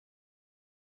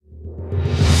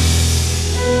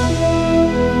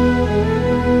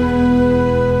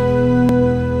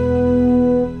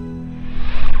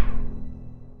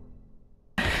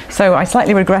So I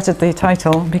slightly regretted the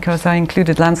title because I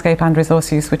included landscape and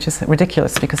resource use, which is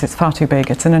ridiculous because it's far too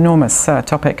big. It's an enormous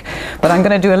topic. But I'm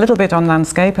going to do a little bit on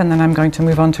landscape and then I'm going to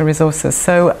move on to resources.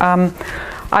 So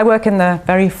I work in the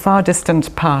very far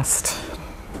distant past.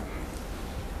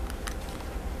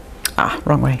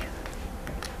 Wrong way.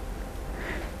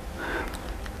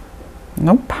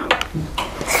 Nope.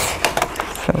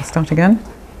 So we'll start again.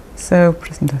 So,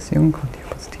 presentación con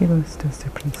diapositivas desde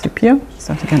el principio.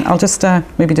 Start again. I'll just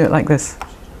maybe do it like this.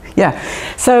 Yeah,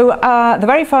 so the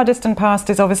very far distant past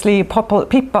is obviously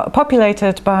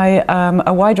populated by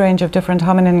a wide range of different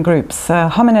hominin groups.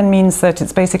 Hominin means that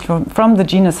it's basically from the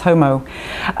genus Homo.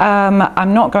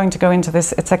 I'm not going to go into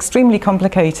this, it's extremely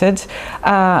complicated.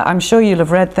 I'm sure you'll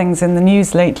have read things in the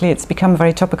news lately, it's become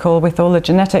very topical with all the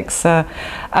genetics. They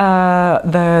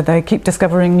keep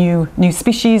discovering new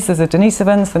species. There's a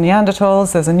Denisovans, the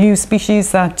Neanderthals, there's a new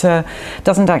species that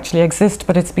doesn't actually exist,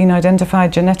 but it's been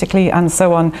identified genetically and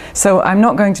so on. So I'm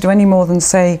not going to do any more than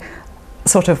say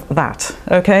sort of that,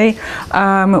 okay?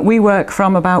 We work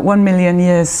from about 1 million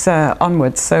years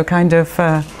onwards, so kind of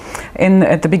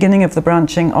at the beginning of the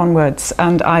branching onwards,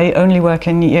 and I only work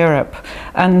in Europe.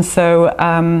 And so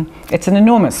it's an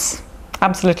enormous,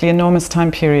 absolutely enormous time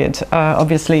period,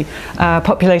 obviously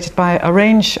populated by a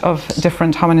range of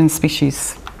different hominin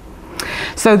species.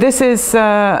 So this is,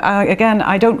 again,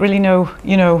 I don't really know,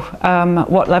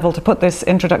 what level to put this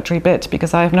introductory bit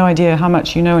because I have no idea how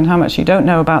much you know and how much you don't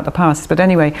know about the past. But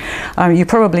anyway, you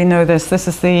probably know this. This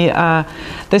is the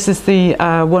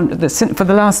for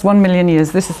the last 1 million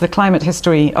years. This is the climate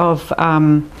history of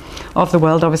the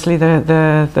world. Obviously,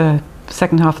 the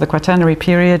second half of the Quaternary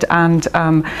period, and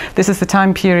this is the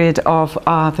time period of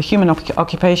the human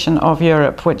occupation of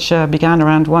Europe, which began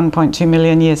around 1.2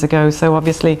 million years ago. So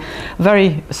obviously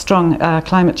very strong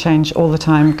climate change all the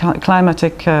time,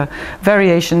 climatic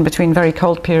variation between very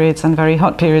cold periods and very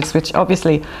hot periods, which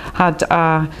obviously had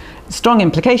strong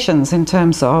implications in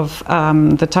terms of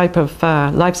the type of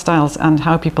lifestyles and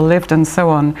how people lived and so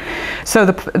on.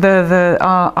 So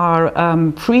our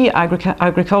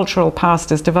pre-agricultural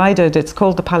past is divided. It's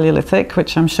called the Palaeolithic,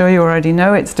 which I'm sure you already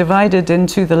know. It's divided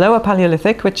into the lower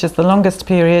Palaeolithic, which is the longest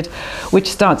period, which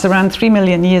starts around 3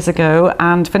 million years ago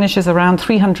and finishes around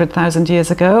 300,000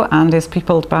 years ago and is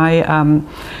peopled by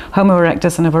Homo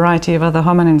erectus and a variety of other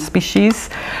hominin species.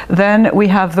 Then we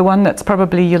have the one that's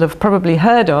you'll have probably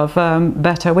heard of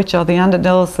better, which are the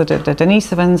Neanderthals, the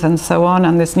Denisovans and so on,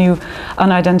 and this new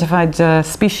unidentified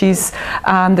species.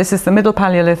 And this is the middle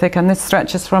Paleolithic, and this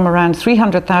stretches from around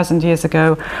 300,000 years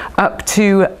ago up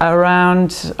to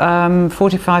around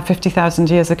 50,000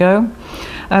 years ago.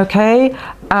 Okay,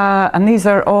 and these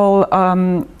are all,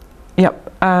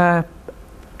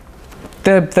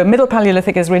 the middle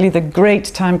Paleolithic is really the great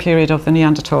time period of the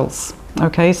Neanderthals.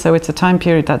 Okay, so it's a time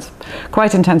period that's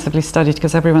quite intensively studied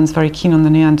because everyone's very keen on the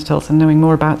Neanderthals and knowing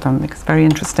more about them. It's very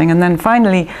interesting. And then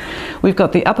finally, we've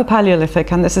got the Upper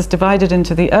Paleolithic, and this is divided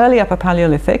into the early Upper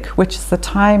Paleolithic, which is the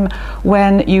time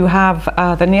when you have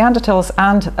the Neanderthals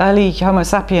and early Homo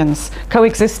sapiens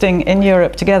coexisting in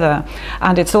Europe together.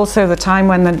 And it's also the time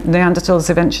when the Neanderthals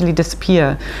eventually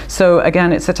disappear. So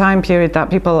again, it's a time period that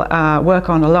people work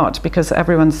on a lot because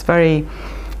everyone's very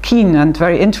keen and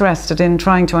very interested in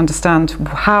trying to understand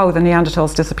how the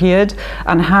Neanderthals disappeared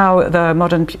and how the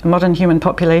modern human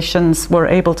populations were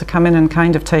able to come in and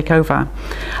kind of take over.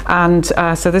 And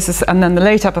so this is, and then the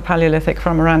late Upper Paleolithic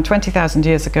from around 20,000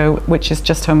 years ago, which is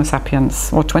just Homo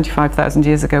sapiens, or 25,000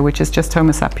 years ago, which is just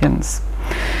Homo sapiens.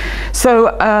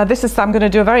 So this is, I'm going to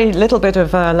do a very little bit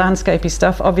of landscapey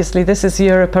stuff. Obviously this is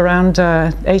Europe around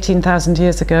 18,000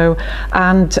 years ago,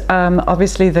 and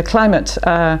obviously the climate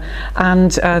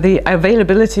and the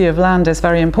availability of land is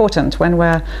very important when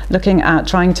we're looking at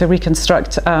trying to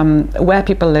reconstruct where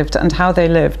people lived and how they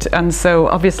lived. And so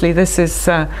obviously this is,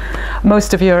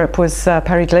 most of Europe was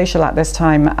periglacial at this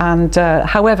time, and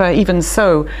however, even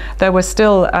so, there were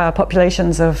still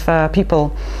populations of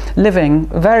people living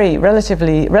very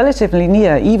relatively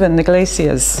near even the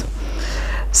glaciers.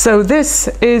 So this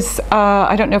is,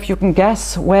 I don't know if you can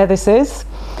guess where this is.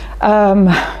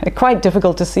 Quite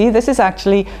difficult to see. This is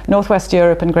actually Northwest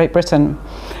Europe and Great Britain.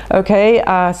 Okay,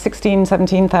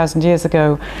 17,000 years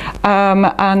ago.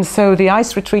 And so the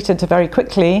ice retreated very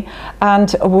quickly,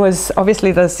 and was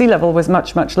obviously the sea level was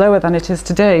much lower than it is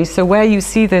today. So where you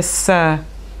see this,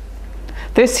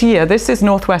 this is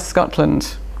Northwest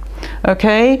Scotland.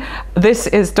 Okay, this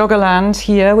is Doggerland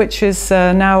here, which is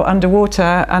now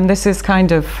underwater, and this is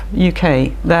kind of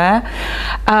UK there.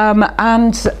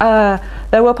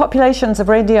 there were populations of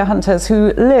reindeer hunters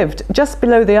who lived just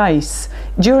below the ice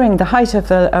during the height of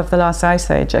the last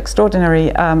ice age. Extraordinary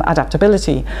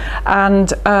adaptability. And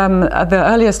the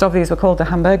earliest of these were called the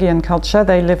Hamburgian culture.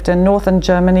 They lived in northern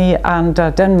Germany and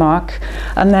Denmark.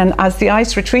 And then as the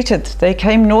ice retreated, they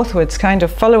came northwards, kind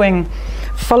of following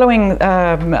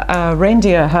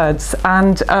reindeer herds,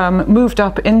 and moved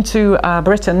up into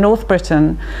Britain, North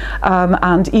Britain,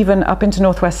 and even up into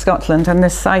northwest Scotland. And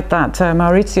this site that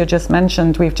Maurizio just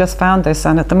mentioned, we've just found this,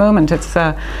 and at the moment it's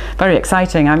very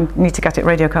exciting. I need to get it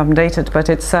radiocarbon dated, but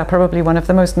it's probably one of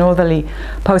the most northerly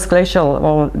post-glacial,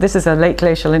 or this is a late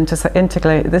glacial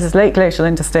this is late glacial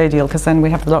interstadial, because then we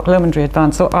have the Loch Lomondre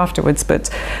advance afterwards, but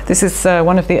this is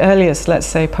one of the earliest, let's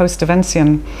say,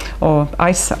 post-Aventian or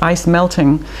ice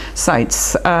melting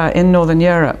sites in Northern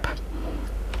Europe.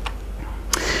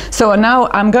 So now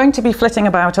I'm going to be flitting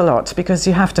about a lot, because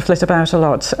you have to flit about a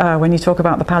lot when you talk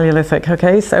about the Paleolithic,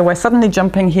 okay? So we're suddenly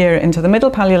jumping here into the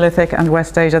Middle Paleolithic and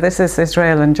West Asia. This is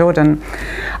Israel and Jordan.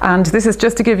 And this is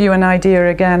just to give you an idea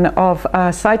again of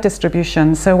site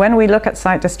distribution. So when we look at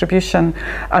site distribution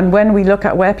and when we look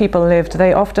at where people lived,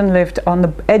 they often lived on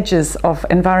the edges of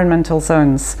environmental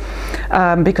zones,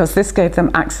 because this gave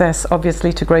them access,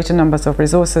 obviously, to greater numbers of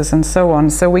resources and so on.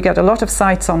 So we get a lot of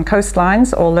sites on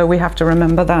coastlines, although we have to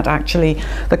remember that actually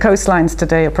the coastlines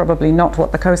today are probably not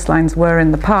what the coastlines were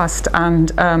in the past,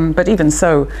 and but even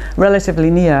so, relatively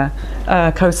near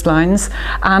coastlines.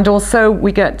 And also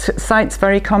we get sites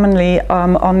very commonly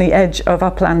on the edge of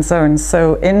upland zones,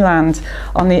 so inland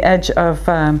on the edge of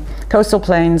coastal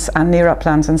plains and near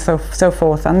uplands and so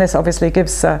forth. And this obviously gave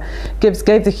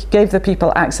the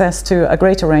people access to a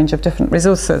greater range of different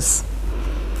resources.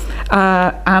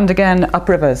 And again,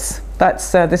 uprivers.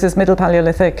 This is Middle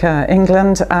Paleolithic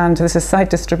England, and this is site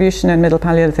distribution in Middle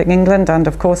Paleolithic England. And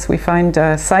of course we find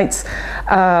sites,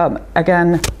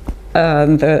 again,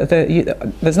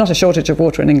 there's not a shortage of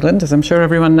water in England, as I'm sure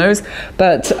everyone knows,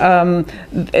 but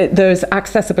there's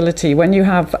accessibility. When you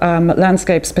have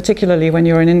landscapes, particularly when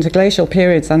you're in interglacial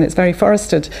periods and it's very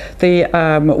forested, the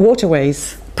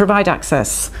waterways provide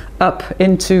access up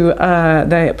into,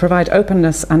 they provide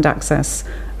openness and access.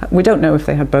 We don't know if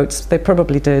they had boats. They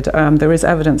probably did. There is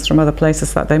evidence from other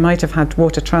places that they might have had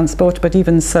water transport, but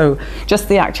even so, just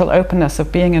the actual openness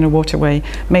of being in a waterway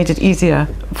made it easier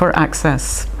for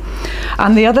access.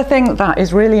 And the other thing that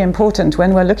is really important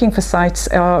when we're looking for sites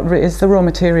is the raw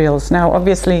materials. Now,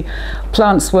 obviously,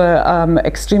 plants were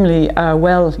extremely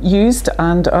well used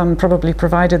and probably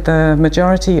provided the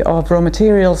majority of raw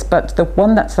materials, but the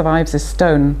one that survives is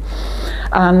stone.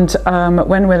 And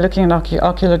when we're looking at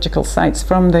archaeological sites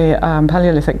from the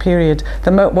Paleolithic period,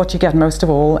 what you get most of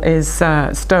all is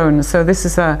stone. So this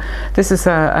is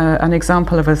an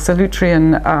example of a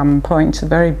Solutrean point,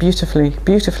 very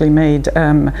beautifully made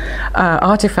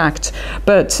artifact.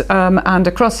 But and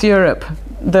across Europe,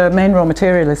 the main raw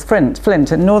material is flint.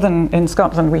 In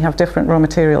Scotland we have different raw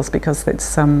materials because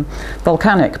it's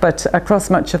volcanic, but across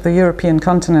much of the European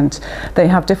continent they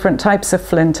have different types of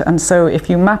flint, and so if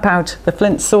you map out the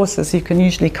flint sources, you can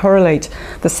usually correlate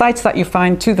the sites that you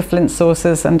find to the flint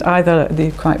sources, and either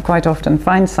you quite often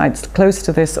find sites close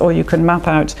to this, or you can map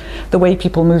out the way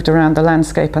people moved around the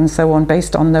landscape and so on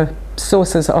based on the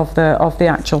sources of the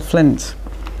actual flint.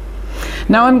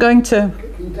 Now I'm going to...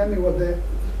 Can you tell me what the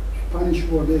Spanish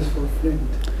word is for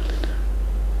flint?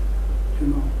 Do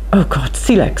you know? Oh God,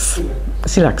 silex.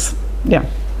 Silex. Yeah.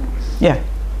 Yeah.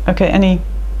 Okay.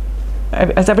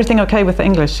 Is everything okay with the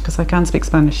English? Because I can't speak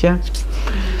Spanish. Yeah.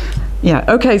 Yeah.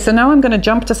 Okay. So now I'm going to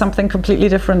jump to something completely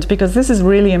different, because this is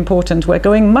really important. We're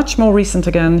going much more recent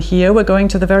again here. We're going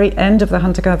to the very end of the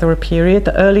hunter-gatherer period,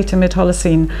 the early to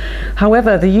mid-Holocene.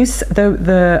 However, the use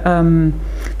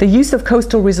of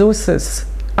coastal resources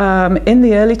in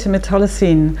the early to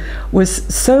mid-Holocene was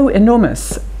so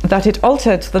enormous that it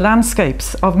altered the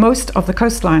landscapes of most of the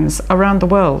coastlines around the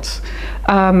world.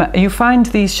 You find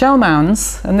these shell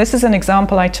mounds, and this is an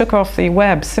example I took off the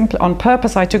web, simply on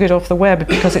purpose. I took it off the web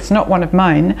because it's not one of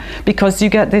mine, because you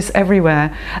get this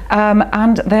everywhere.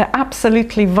 And they're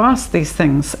absolutely vast, these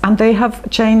things, and they have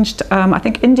changed. I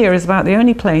think India is about the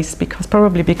only place,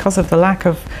 probably because of the lack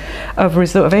of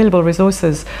available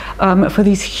resources, for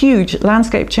these huge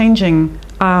landscape changing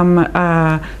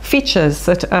features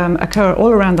that occur all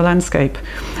around the landscape,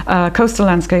 coastal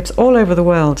landscapes all over the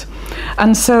world.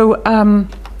 And so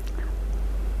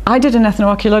I did an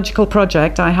ethnoarchaeological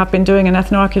project. I have been doing an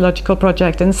ethnoarchaeological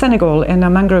project in Senegal in a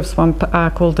mangrove swamp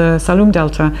called the Saloum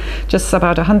Delta, just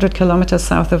about 100 kilometers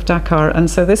south of Dakar. And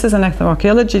so this is an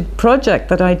ethnoarchaeology project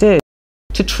that I did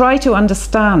to try to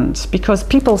understand, because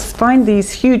people find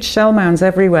these huge shell mounds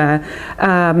everywhere.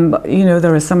 You know,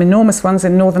 there are some enormous ones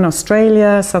in northern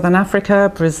Australia, southern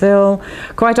Africa, Brazil.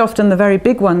 Quite often the very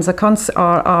big ones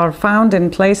are found in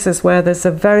places where there's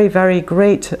a very, very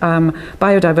great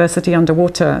biodiversity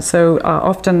underwater. So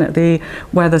often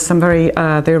where there's some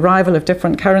the arrival of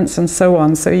different currents and so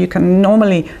on. So you can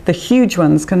normally, the huge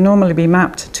ones can normally be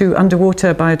mapped to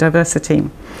underwater biodiversity.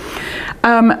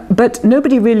 But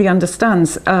nobody really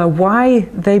understands why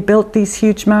they built these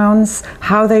huge mounds,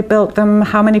 how they built them,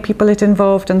 how many people it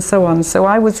involved, and so on. So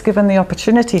I was given the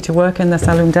opportunity to work in the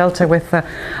Saloum Delta with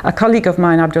a colleague of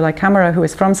mine, Abdoulaye Camara, who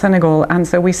is from Senegal, and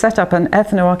so we set up an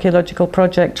ethno-archaeological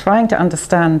project trying to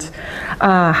understand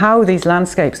how these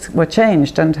landscapes were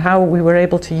changed and how we were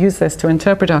able to use this to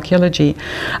interpret archaeology.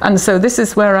 And so this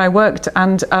is where I worked,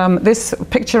 and this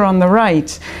picture on the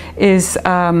right is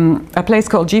a place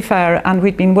called Gifer, and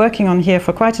we'd been working on here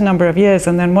for quite a number of years,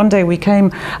 and then one day we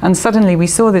came and suddenly we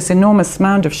saw this enormous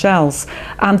mound of shells,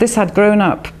 and this had grown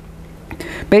up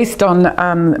based on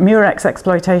murex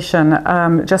exploitation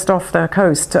just off the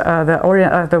coast.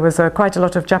 There was quite a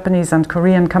lot of Japanese and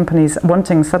Korean companies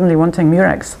suddenly wanting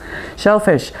murex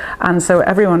shellfish, and so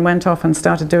everyone went off and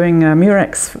started doing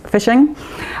murex fishing,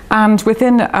 and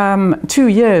within 2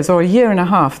 years or a year and a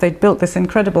half they'd built this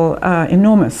incredible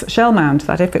enormous shell mound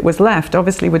that, if it was left,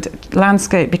 obviously would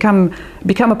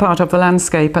become a part of the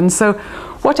landscape. And so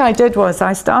what I did was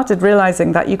I started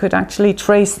realizing that you could actually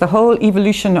trace the whole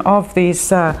evolution of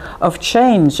these of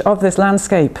change of this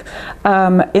landscape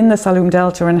in the Saloum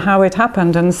Delta and how it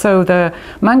happened. And so the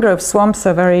mangrove swamps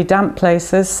are very damp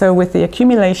places, so with the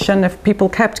accumulation, if people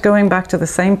kept going back to the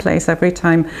same place every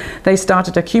time, they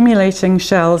started accumulating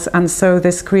shells, and so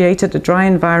this created a dry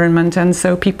environment, and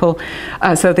so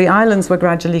so the islands were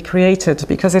gradually created,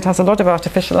 because it has a lot of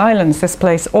artificial islands, this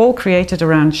place, all created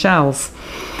around shells.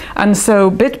 And so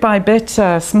bit by bit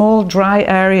small dry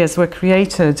areas were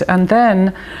created, and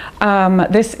then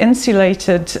this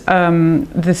insulated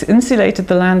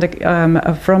the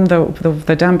land from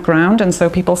the damp ground, and so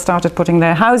people started putting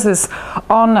their houses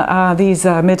on these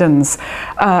middens.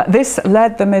 This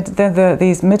led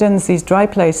these middens, these dry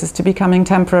places, to becoming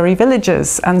temporary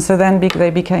villages, and so then they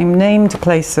became named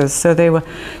places. So they were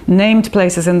named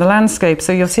places in the landscape.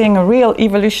 So you're seeing a real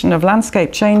evolution of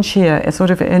landscape change here,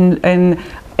 sort of in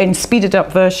speeded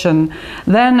up version.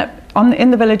 Then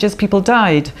in the villages people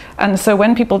died, and so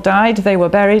when people died they were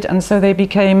buried, and so they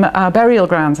became burial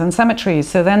grounds and cemeteries.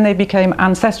 So then they became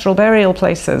ancestral burial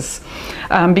places,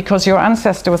 because your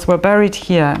ancestors were buried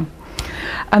here.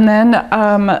 And then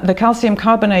the calcium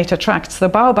carbonate attracts the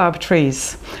baobab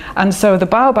trees, and so the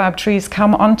baobab trees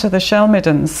come onto the shell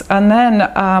middens, and then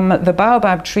the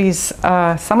baobab trees,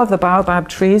 some of the baobab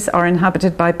trees are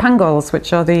inhabited by pangols,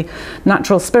 which are the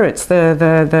natural spirits,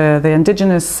 the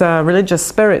indigenous religious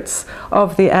spirits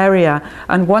of the area.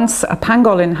 And once a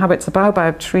pangol inhabits a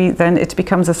baobab tree, then it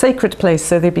becomes a sacred place,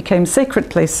 so they became sacred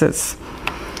places.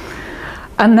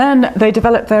 And then they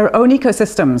develop their own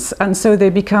ecosystems, and so they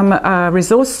become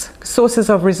sources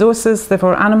of resources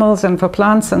for animals and for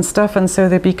plants and stuff, and so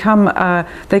they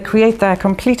create their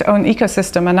complete own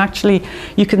ecosystem. And actually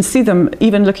you can see them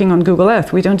even looking on Google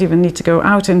Earth. We don't even need to go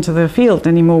out into the field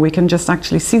anymore, we can just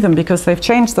actually see them, because they've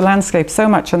changed the landscape so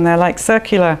much, and they're like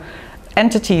circular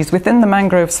entities within the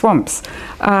mangrove swamps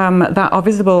that are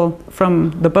visible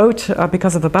from the boat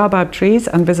because of the baobab trees,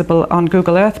 and visible on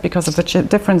Google Earth because of the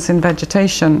difference in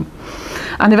vegetation.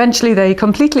 And eventually they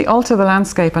completely alter the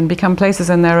landscape and become places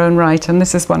in their own right. And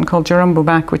this is one called Jurumbu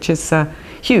which is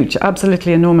huge,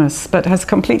 absolutely enormous, but has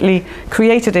completely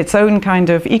created its own kind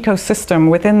of ecosystem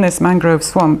within this mangrove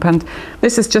swamp. And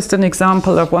this is just an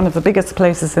example of one of the biggest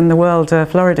places in the world,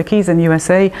 Florida Keys in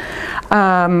USA,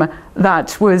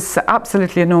 that was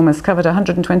absolutely enormous, covered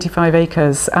 125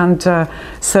 acres. And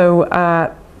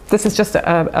this is just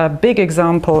a big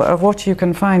example of what you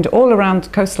can find all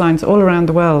around coastlines, all around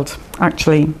the world,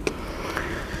 actually.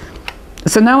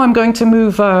 So now I'm going to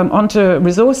move on to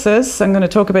resources. I'm going to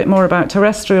talk a bit more about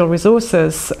terrestrial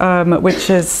resources, which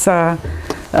is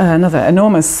another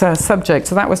enormous subject.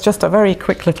 So that was just a very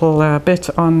quick little bit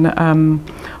on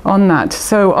that.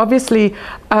 So obviously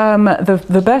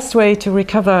the best way to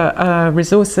recover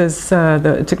resources,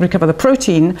 to recover the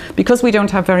protein, because we don't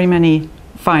have very many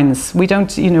finds. We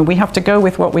don't, you know, we have to go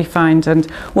with what we find, and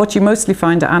what you mostly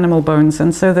find are animal bones.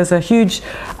 And so there's a huge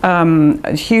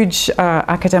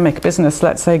academic business,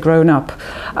 let's say, grown up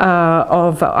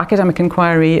of academic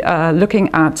inquiry looking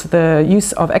at the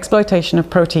use of exploitation of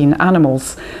protein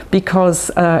animals, because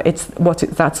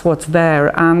that's what's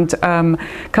there. And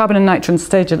carbon and nitrogen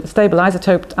stable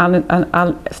isotope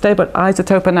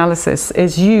analysis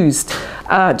is used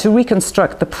to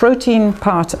reconstruct the protein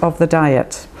part of the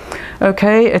diet.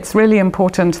 Okay, it's really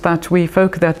important that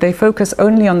they focus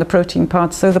only on the protein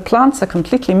part, so the plants are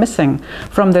completely missing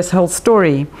from this whole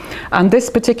story. And this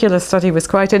particular study was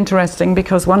quite interesting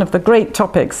because one of the great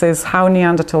topics is how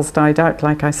Neanderthals died out,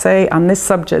 like I say, and this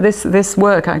study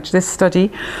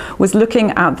was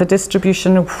looking at the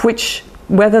distribution of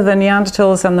whether the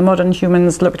Neanderthals and the modern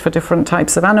humans looked for different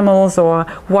types of animals, or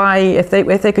why, if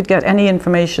they could get any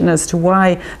information as to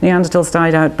why Neanderthals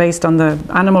died out based on the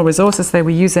animal resources they were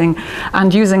using.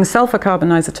 And using sulfur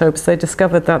carbon isotopes, they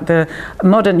discovered that the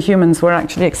modern humans were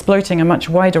actually exploiting a much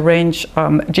wider range,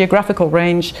 geographical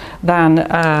range, than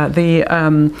the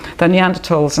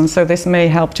Neanderthals. And so this may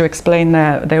help to explain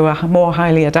they were more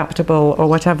highly adaptable or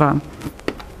whatever.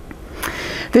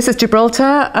 This is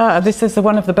Gibraltar. This is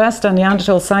one of the best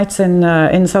Neanderthal sites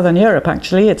in southern Europe,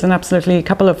 actually. It's a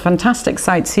couple of fantastic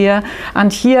sites here.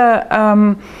 And here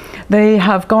they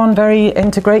have gone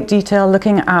into great detail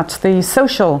looking at the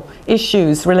social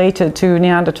issues related to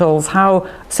Neanderthals. How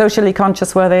socially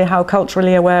conscious were they? How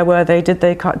culturally aware were they? Did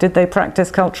they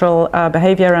practice cultural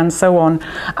behavior and so on?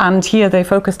 And here they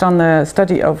focused on the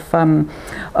study of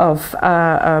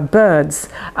birds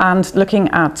and looking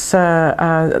at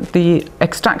the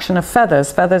extraction of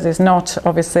feathers. Feathers is not,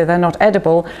 obviously, they're not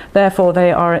edible, therefore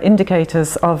they are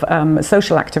indicators of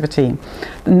social activity,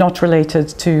 not related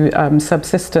to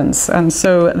subsistence. And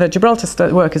so the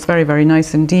Gibraltar work is very, very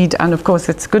nice indeed. And of course,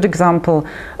 it's a good example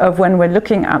of when we're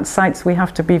looking at sites, we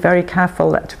have to be very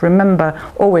careful to remember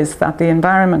always that the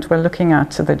environment we're looking at,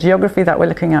 the geography that we're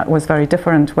looking at, was very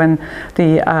different when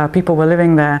the people were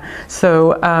living there.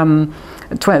 So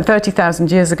 30,000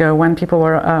 years ago, when people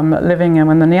were living, and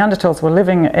when the Neanderthals were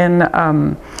living in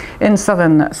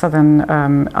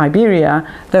southern Iberia,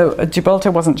 though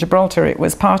Gibraltar wasn't Gibraltar, it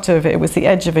was the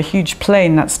edge of a huge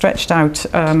plain that stretched out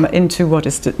into what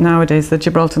is nowadays the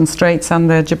Gibraltar Straits, and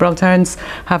the Gibraltarians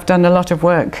have done a lot of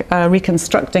work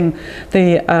reconstructing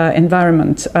the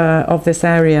environment of this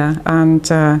area, and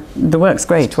the work's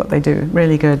great, what they do,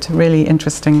 really good, really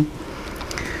interesting.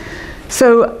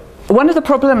 So one of the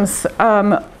problems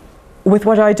with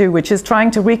what I do, which is trying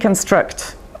to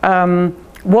reconstruct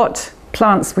what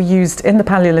plants were used in the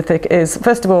Paleolithic, is,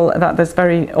 first of all, that there's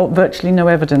virtually no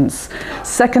evidence.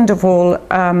 Second of all,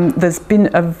 there's been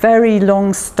a very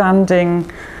long-standing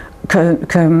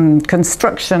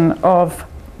construction of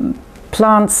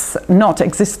plants not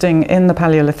existing in the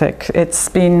Paleolithic. It's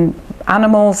been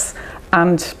animals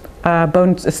and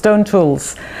stone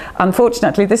tools.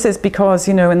 Unfortunately, this is because,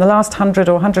 you know, in the last 100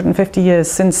 or 150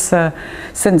 years since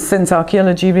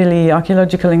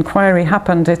archaeological inquiry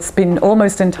happened, it's been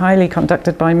almost entirely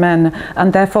conducted by men,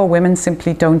 and therefore women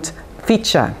simply don't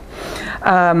feature.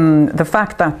 The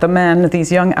fact that the men,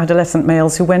 these young adolescent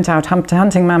males who went out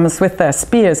hunting mammoths with their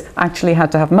spears, actually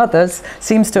had to have mothers,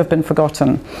 seems to have been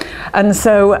forgotten. And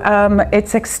so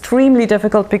it's extremely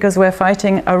difficult, because we're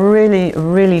fighting a really,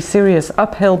 really serious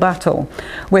uphill battle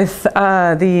with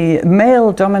the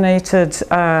male-dominated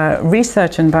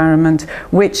research environment,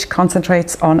 which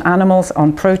concentrates on animals,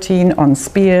 on protein, on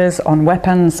spears, on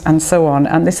weapons, and so on.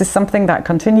 And this is something that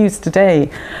continues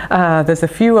today. There's a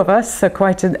few of us,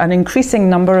 quite an increasing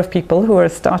number of people who are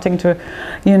starting to,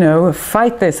 you know,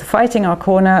 fighting our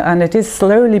corner, and it is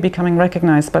slowly becoming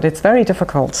recognized, but it's very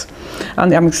difficult.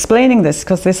 And I'm explaining this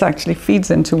because this actually feeds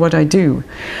into what I do.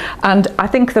 And I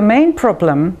think the main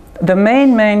problem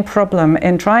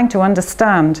in trying to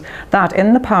understand that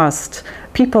in the past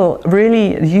people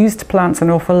really used plants an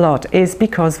awful lot is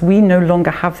because we no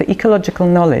longer have the ecological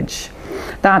knowledge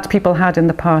that people had in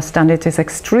the past, and it is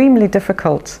extremely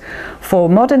difficult for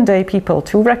modern day people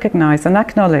to recognize and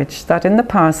acknowledge that in the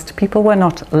past people were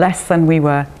not less than we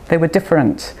were, they were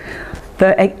different.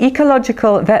 The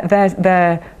ecological,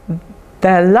 their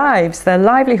lives, their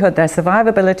livelihood, their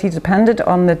survivability depended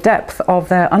on the depth of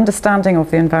their understanding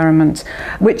of the environment,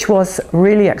 which was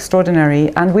really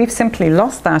extraordinary. And we've simply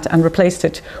lost that and replaced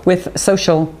it with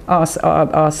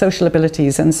our social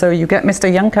abilities. And so you get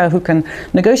Mr. Juncker, who can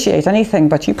negotiate anything,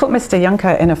 but you put Mr.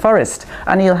 Juncker in a forest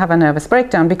and he'll have a nervous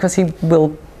breakdown because he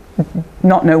will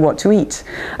not know what to eat.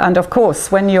 And of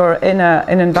course, when you're in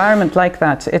an environment like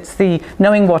that, it's the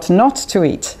knowing what not to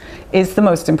eat is the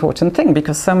most important thing,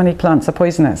 because so many plants are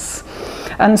poisonous.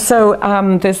 And so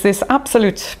there's this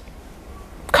absolute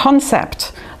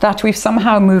concept that we've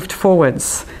somehow moved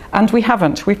forwards. And we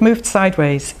haven't. We've moved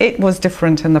sideways. It was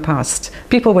different in the past.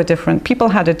 People were different. People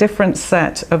had a different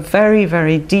set of very,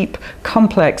 very deep,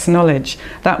 complex knowledge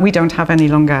that we don't have any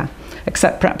longer,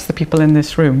 except perhaps the people in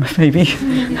this room, maybe.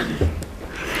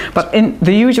 But in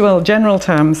the usual general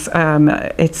terms,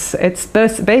 it's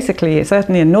basically,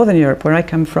 certainly in Northern Europe, where I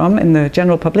come from, in the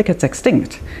general public, it's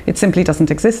extinct. It simply doesn't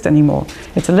exist anymore.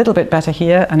 It's a little bit better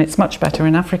here, and it's much better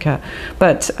in Africa.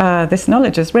 But this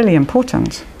knowledge is really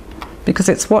important, because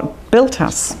it's what built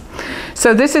us.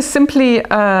 So this is simply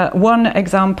one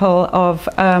example of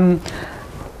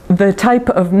the type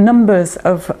of numbers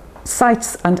of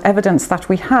sites and evidence that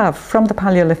we have from the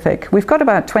Paleolithic. We've got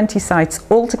about 20 sites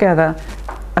altogether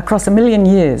across 1 million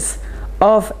years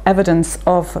of evidence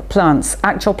of plants,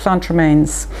 actual plant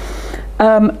remains.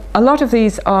 A lot of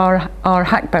these are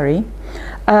hackberry,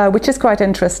 which is quite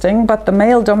interesting, but the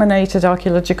male-dominated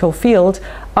archaeological field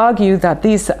argue that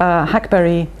these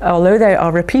hackberry, although they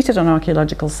are repeated on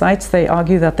archaeological sites, they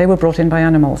argue that they were brought in by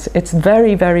animals. It's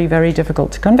very, very, very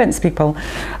difficult to convince people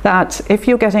that if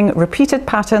you're getting repeated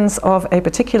patterns of a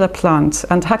particular plant,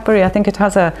 and hackberry, I think it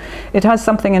has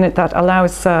something in it that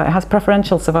allows, it has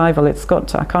preferential survival. It's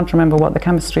got, I can't remember what the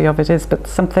chemistry of it is, but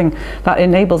something that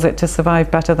enables it to survive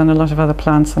better than a lot of other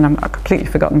plants, and I've completely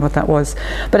forgotten what that was.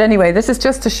 But anyway, this is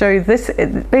just to show you this.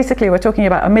 Basically, we're talking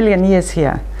about 1 million years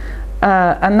here.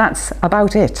 And that's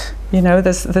about it. You know,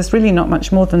 there's really not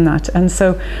much more than that. And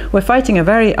so we're fighting a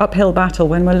very uphill battle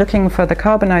when we're looking for the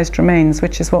carbonized remains,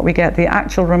 which is what we get, the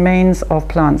actual remains of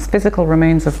plants, physical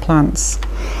remains of plants.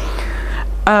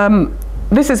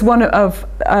 This is one of,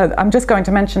 I'm just going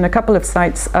to mention a couple of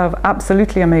sites of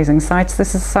absolutely amazing sites.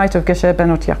 This is the site of Gesher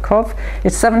Benot Yaakov.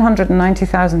 It's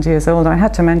 790,000 years old. I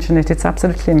had to mention it. It's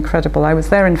absolutely incredible. I was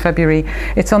there in February.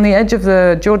 It's on the edge of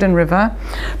the Jordan River.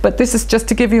 But this is just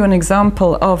to give you an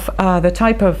example of the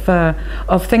type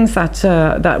of things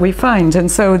that we find.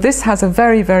 And so this has a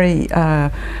very, very,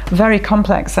 very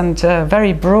complex and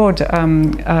very broad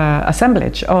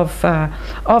assemblage of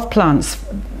plants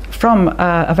from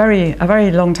a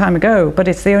very long time ago, but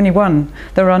it's the only one.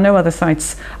 There are no other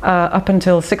sites up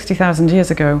until 60,000 years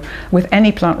ago with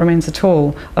any plant remains at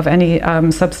all of any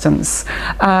substance.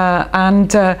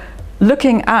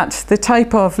 Looking at the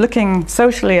type of, looking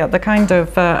socially at the kind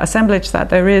of assemblage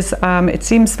that there is, it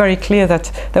seems very clear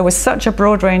that there was such a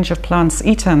broad range of plants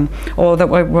eaten or that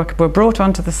were brought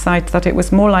onto the site that it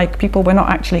was more like people were not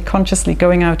actually consciously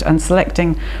going out and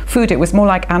selecting food. It was more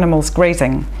like animals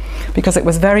grazing, because it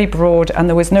was very broad and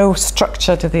there was no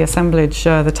structure to the assemblage,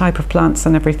 the type of plants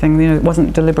and everything. You know, it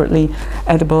wasn't deliberately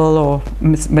edible or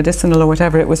medicinal or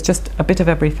whatever. It was just a bit of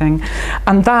everything.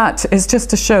 And that is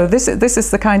just to show, this is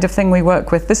the kind of thing we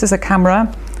work with. This is a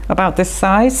camera about this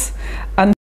size,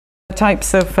 and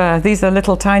types of these are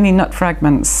little tiny nut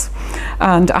fragments.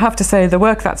 And I have to say the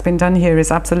work that's been done here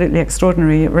is absolutely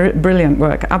extraordinary, brilliant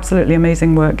work, absolutely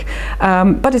amazing work.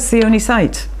 But it's the only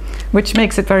site, which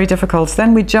makes it very difficult.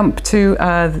 Then we jump to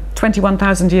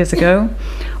 21,000 years ago.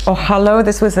 Ohalo,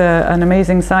 this was an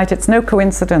amazing site. It's no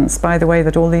coincidence, by the way,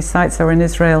 that all these sites are in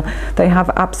Israel. They have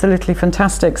absolutely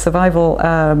fantastic survival,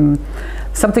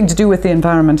 something to do with the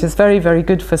environment. Is very, very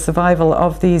good for survival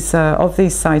of these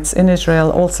sites in Israel.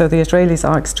 Also, the Israelis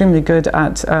are extremely good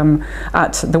at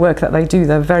the work that they do.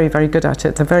 They're very, very good at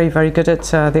it. They're very, very good at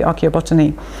the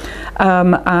archaeobotany.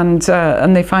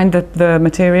 And they find the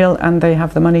material, and they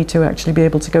have the money to actually be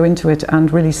able to go into it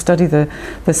and really study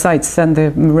the sites and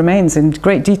the remains in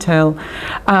great detail.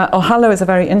 Ohalo is a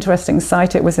very interesting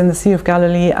site. It was in the Sea of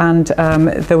Galilee, and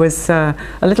there was a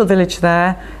little village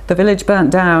there. The village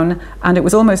burnt down, and it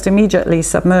was almost immediately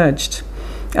submerged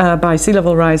by sea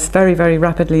level rise very, very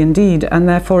rapidly indeed, and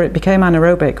therefore it became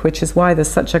anaerobic, which is why there's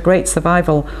such a great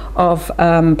survival of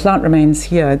plant remains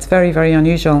here. It's very, very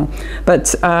unusual,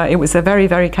 but it was a very,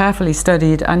 very carefully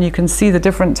studied, and you can see the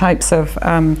different types of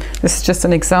this is just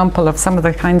an example of some of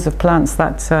the kinds of plants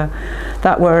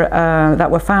that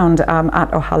were found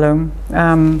at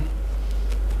Ohalo.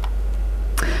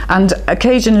 And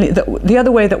occasionally, the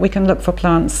other way that we can look for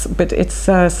plants, but it's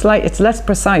it's less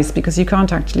precise, because you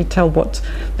can't actually tell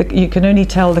you can only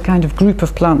tell the kind of group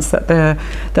of plants that the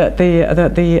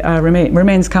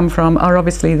remains come from, are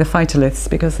obviously the phytoliths,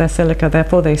 because they're silica,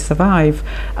 therefore they survive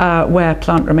where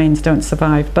plant remains don't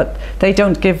survive, but they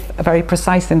don't give very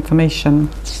precise information.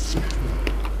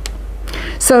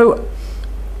 So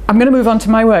I'm going to move on to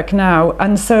my work now.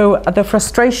 And so the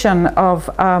frustration of,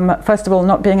 first of all,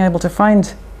 not being able to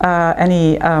find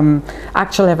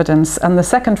actual evidence, and the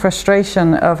second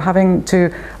frustration of having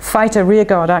to fight a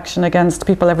rearguard action against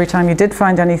people every time you did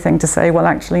find anything to say, well,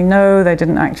 actually, no, they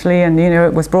didn't actually, and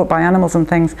it was brought by animals and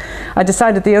things. I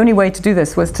decided the only way to do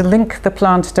this was to link the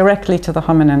plant directly to the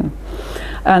hominin.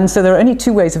 And so there are only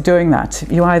two ways of doing that.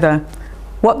 You either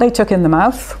what they took in the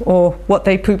mouth or what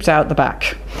they pooped out the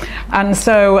back. And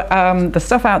so the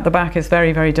stuff out the back is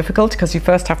very, very difficult because you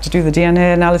first have to do the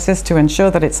DNA analysis to ensure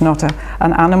that it's not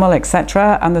an animal,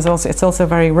 etc. And it's also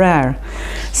very rare.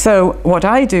 So what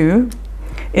I do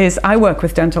is I work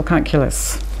with dental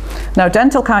calculus. Now,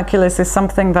 dental calculus is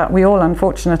something that we all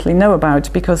unfortunately know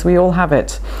about because we all have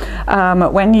it.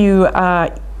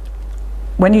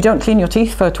 When you don't clean your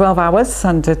teeth for 12 hours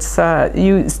and it's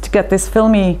used to get this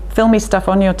filmy stuff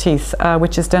on your teeth,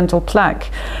 which is dental plaque.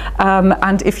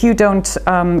 And if you don't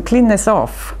clean this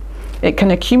off, it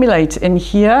can accumulate in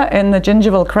here in the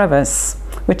gingival crevice,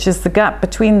 which is the gap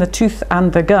between the tooth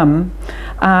and the gum.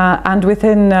 And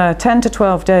within 10 to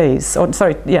 12 days,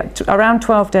 around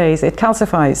 12 days, it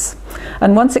calcifies.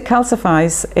 And once it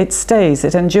calcifies, it stays,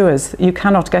 it endures. You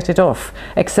cannot get it off,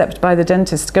 except by the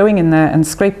dentist going in there and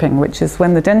scraping, which is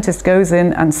when the dentist goes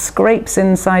in and scrapes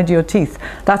inside your teeth.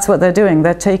 That's what they're doing.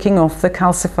 They're taking off the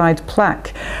calcified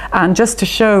plaque. And just to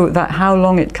show that how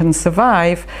long it can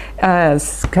survive,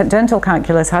 dental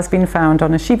calculus has been found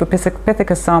on a Shiva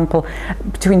Pithica sample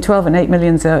between 12 and 8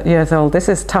 million years old. This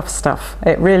is tough stuff.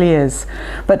 It really is.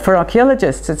 But for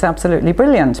archaeologists, it's absolutely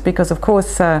brilliant because, of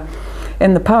course,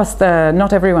 in the past,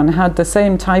 not everyone had the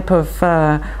same type of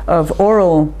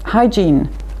oral hygiene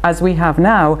as we have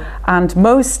now, and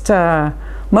most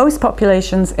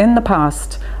populations in the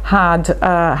past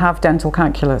have dental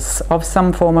calculus of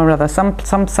some form or other.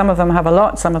 Some of them have a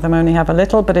lot, some of them only have a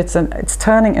little, but it's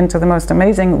turning into the most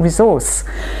amazing resource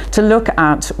to look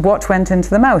at what went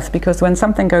into the mouth, because when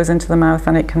something goes into the mouth,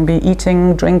 and it can be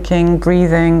eating, drinking,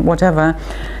 breathing, whatever,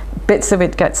 bits of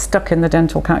it get stuck in the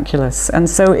dental calculus. And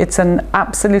so it's an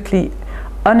absolutely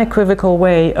unequivocal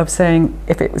way of saying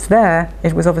if it was there,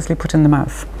 it was obviously put in the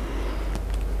mouth.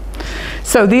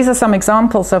 So these are some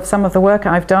examples of some of the work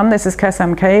I've done. This is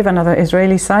Kesem Cave, another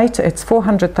Israeli site. It's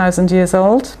 400,000 years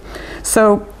old.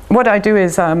 So what I do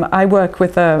is I work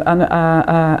with an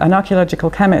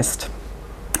archaeological chemist.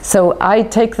 So I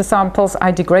take the samples, I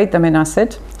degrade them in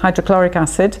acid, hydrochloric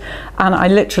acid, and I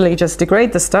literally just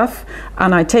degrade the stuff,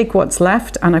 and I take what's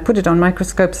left and I put it on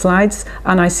microscope slides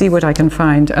and I see what I can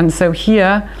find. And so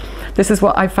here, this is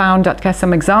what I found at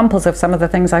Kesem, examples of some of the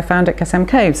things I found at Kesem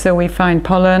Cave. So we find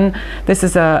pollen, this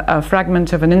is a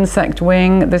fragment of an insect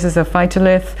wing, this is a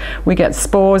phytolith, we get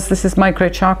spores, this is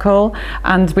microcharcoal,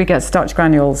 and we get starch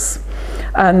granules.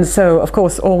 And so, of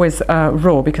course, always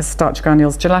raw, because starch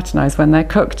granules gelatinize when they're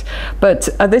cooked. But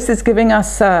this is giving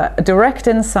us a direct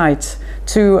insight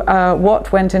to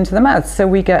what went into the mouth. So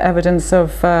we get evidence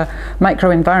of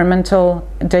microenvironmental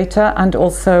data and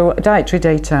also dietary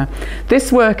data.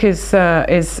 This work is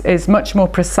much more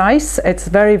precise. It's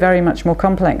very, very much more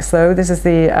complex, though. This is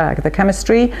the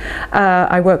chemistry.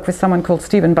 I work with someone called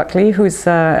Stephen Buckley, who's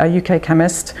a UK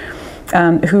chemist.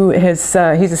 He's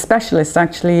a specialist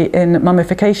actually in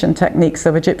mummification techniques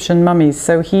of Egyptian mummies.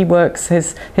 So he works,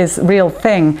 his real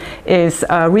thing is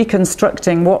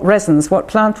reconstructing what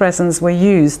plant resins were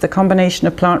used, the combination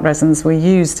of plant resins were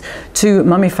used to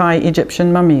mummify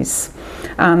Egyptian mummies.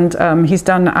 And he's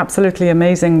done absolutely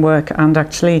amazing work, and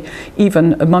actually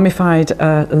even mummified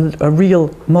a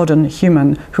real modern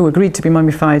human who agreed to be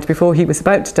mummified before he was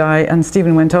about to die. And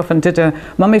Stephen went off and did a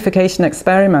mummification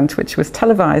experiment which was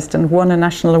televised and won a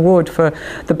national award for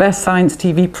the best science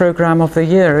TV program of the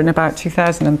year in about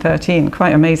 2013.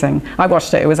 Quite amazing. I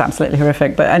watched it, it was absolutely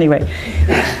horrific, but anyway.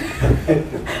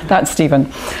 That's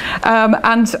Stephen.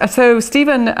 And so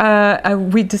Stephen,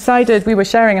 we decided, we were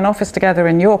sharing an office together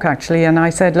in York actually, and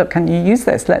I said, look, can you use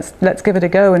this? Let's give it a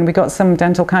go. And we got some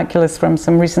dental calculus from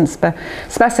some recent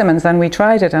specimens, and we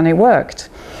tried it and it worked.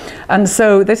 And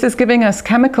so this is giving us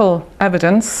chemical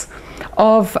evidence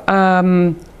of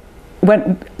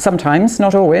sometimes,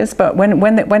 not always, but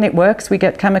when it works, we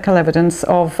get chemical evidence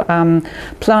of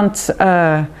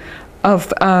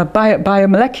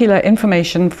biomolecular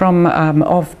information from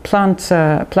of plant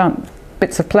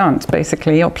bits of plant,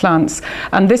 basically, or plants.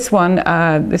 And this one,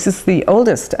 this is the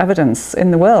oldest evidence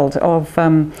in the world of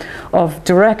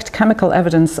direct chemical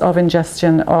evidence of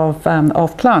ingestion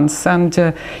of plants.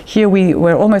 And here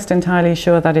we're almost entirely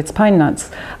sure that it's pine nuts.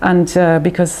 And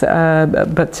because,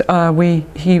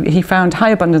 he found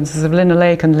high abundances of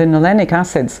linoleic and linolenic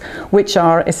acids, which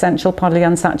are essential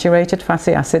polyunsaturated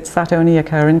fatty acids that only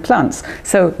occur in plants.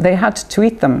 So they had to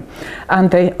eat them,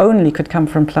 and they only could come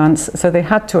from plants. So they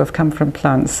had to have come from than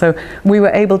plants. So we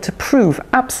were able to prove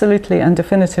absolutely and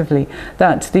definitively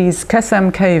that these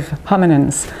Kesem cave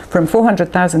hominins from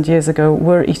 400,000 years ago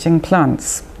were eating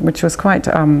plants, which was quite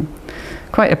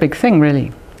a big thing,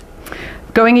 really.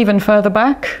 Going even further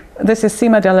back, this is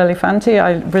Cima dell'Elefante.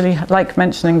 I really like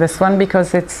mentioning this one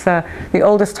because it's the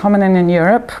oldest hominin in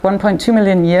Europe, 1.2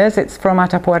 million years. It's from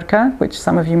Atapuerca, which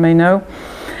some of you may know.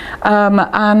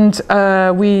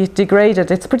 We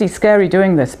degraded, it's pretty scary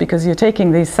doing this because you're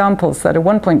taking these samples that are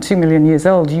 1.2 million years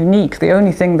old, unique, the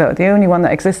only one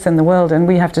that exists in the world, and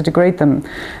we have to degrade them.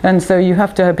 And so you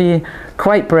have to be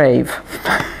quite brave.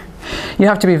 You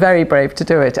have to be very brave to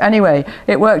do it. Anyway,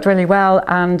 it worked really well,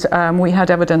 and we had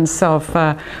evidence of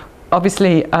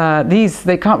obviously,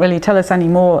 they can't really tell us any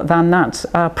more than that.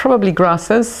 Probably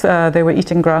grasses, they were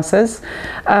eating grasses.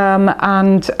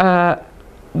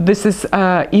 This is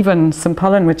even some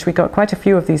pollen, which we got quite a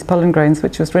few of these pollen grains,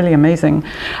 which was really amazing.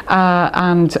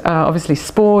 Obviously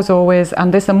spores always,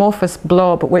 and this amorphous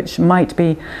blob, which might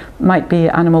be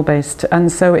animal-based.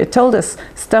 And so it told us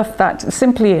stuff that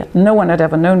simply no one had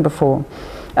ever known before.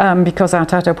 Because at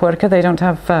Atapuerca they don't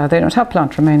have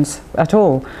plant remains at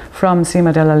all from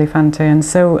Cima dell'Elefante, and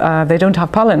so they don't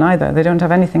have pollen either. They don't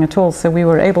have anything at all. So we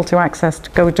were able to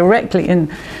go directly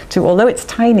into, although it's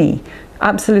tiny,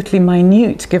 absolutely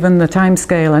minute given the time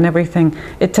scale and everything,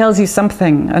 it tells you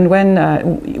something. And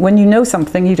when you know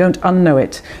something, you don't unknow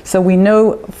it. So we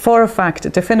know for a fact,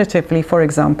 definitively, for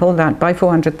example, that by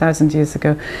 400,000 years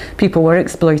ago, people were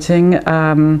exploiting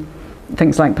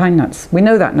things like pine nuts. We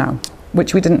know that now,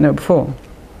 which we didn't know before.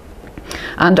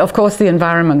 And of course the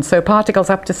environment. So particles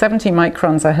up to 70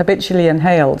 microns are habitually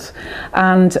inhaled.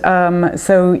 And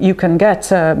so you can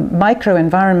get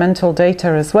micro-environmental data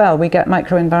as well. We get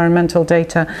micro-environmental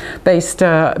data based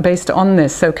on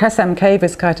this. So Kesem Cave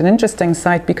is quite an interesting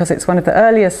site because it's one of the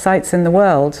earliest sites in the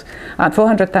world at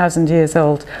 400,000 years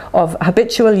old of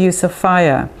habitual use of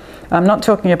fire. I'm not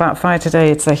talking about fire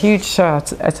today. It's a huge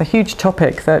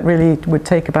topic that really would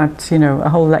take about a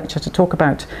whole lecture to talk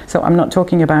about. So I'm not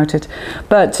talking about it.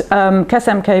 But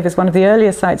Kesem Cave is one of the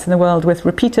earliest sites in the world with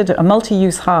repeated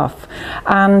multi-use hearth.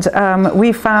 And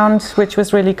we found, which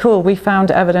was really cool, we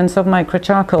found evidence of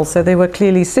microcharcoal. So they were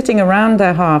clearly sitting around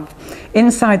their hearth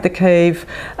inside the cave,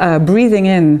 breathing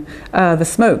in the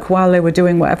smoke while they were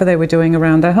doing whatever they were doing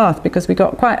around their hearth, because we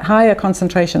got quite higher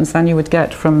concentrations than you would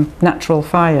get from natural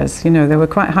fires. There were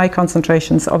quite high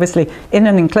concentrations, obviously, in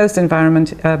an enclosed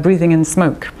environment, breathing in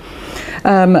smoke.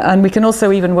 And we can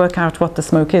also even work out what the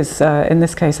smoke is. In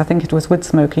this case, I think it was wood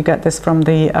smoke. You get this from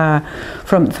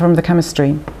the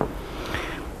chemistry.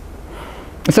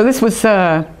 So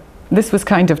this was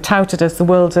kind of touted as the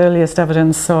world's earliest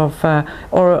evidence of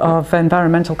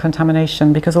environmental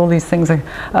contamination, because all these things are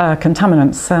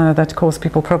contaminants that cause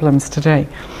people problems today,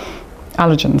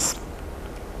 allergens.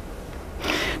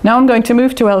 Now I'm going to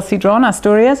move to El Cidrón,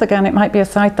 Asturias. Again, it might be a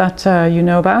site that you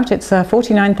know about. It's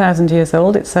 49,000 years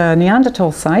old. It's a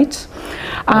Neanderthal site.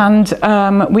 And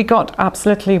we got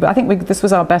absolutely, I think this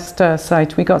was our best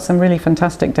site. We got some really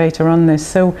fantastic data on this.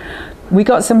 So we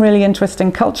got some really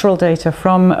interesting cultural data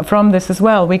from this as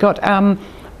well. We got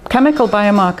chemical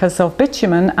biomarkers of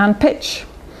bitumen and pitch.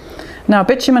 Now,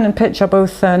 bitumen and pitch are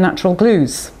both natural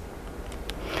glues.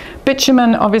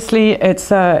 Bitumen, obviously,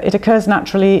 it occurs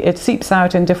naturally, it seeps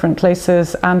out in different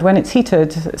places, and when it's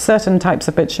heated, certain types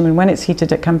of bitumen, when it's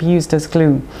heated, it can be used as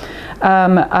glue.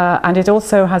 And it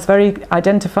also has very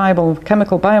identifiable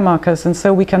chemical biomarkers, and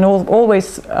so we can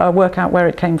always work out where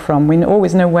it came from. We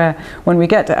always know where, when we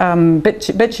get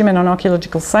bitumen on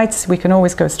archaeological sites, we can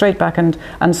always go straight back and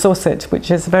source it, which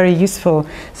is very useful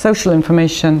social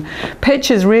information.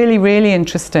 Pitch is really, really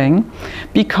interesting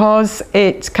because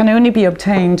it can only be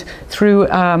obtained through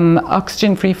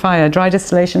oxygen-free fire, dry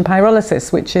distillation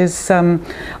pyrolysis, which is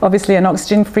obviously an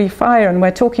oxygen-free fire, and we're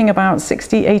talking about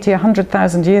 60, 80,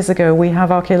 100,000 years ago. We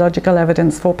have archaeological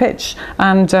evidence for pitch,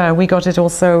 and we got it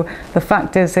also. The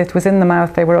fact is, it was in the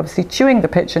mouth. They were obviously chewing the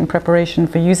pitch in preparation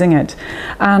for using it.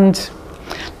 And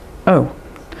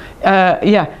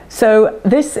so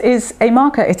this is a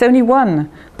marker. It's only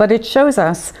one, but it shows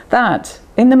us that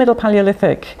in the Middle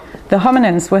Paleolithic, the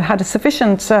hominins had a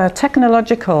sufficient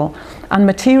technological and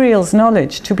materials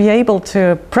knowledge to be able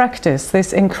to practice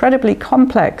this incredibly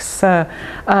complex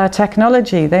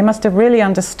technology. They must have really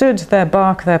understood their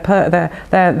bark,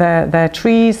 their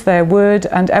trees, their wood,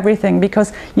 and everything,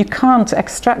 because you can't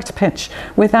extract pitch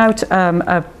without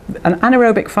an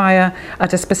anaerobic fire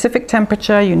at a specific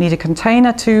temperature. You need a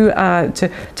container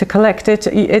to collect it.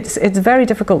 It's very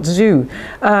difficult to do,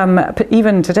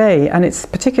 even today, and it's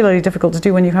particularly difficult to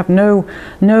do when you have no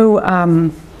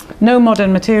no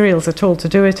modern materials at all to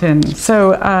do it in.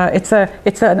 So it's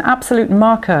an absolute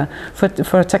marker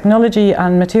for technology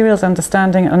and materials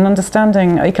understanding and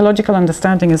understanding, ecological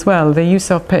understanding as well, the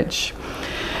use of pitch.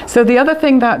 So the other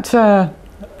thing that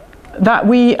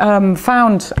we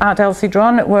found at El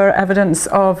Cedron were evidence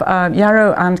of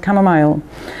yarrow and chamomile.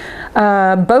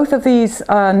 Both of these,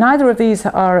 neither of these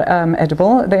are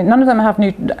edible. None of them have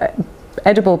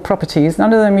edible properties.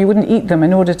 None of them, you wouldn't eat them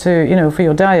in order to, you know, for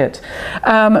your diet.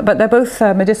 But they're both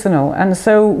medicinal. And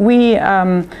so we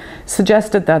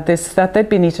suggested that they'd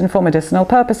been eaten for medicinal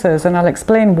purposes. And I'll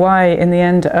explain why in the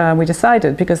end we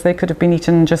decided, because they could have been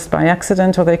eaten just by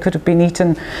accident, or they could have been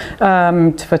eaten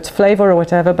for flavor or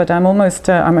whatever. But I'm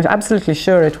absolutely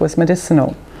sure it was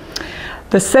medicinal.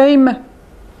 The same,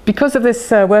 because of this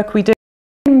work we did,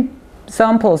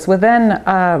 samples were then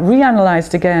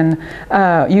reanalyzed again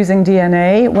using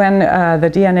DNA when the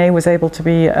DNA was able to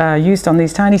be used on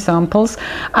these tiny samples.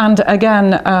 And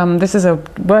again, this is a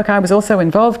work I was also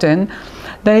involved in.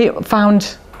 They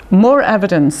found more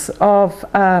evidence of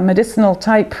medicinal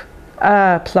type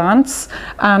plants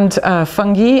and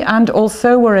fungi, and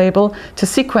also were able to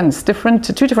sequence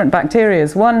two different bacteria,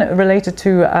 one related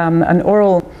to an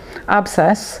oral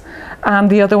abscess, and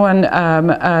the other one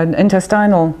an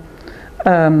intestinal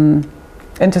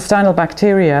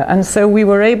bacteria. And so we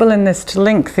were able in this to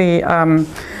link the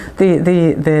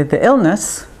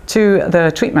illness to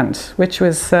the treatment, which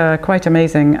was quite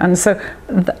amazing. And so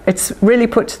it's really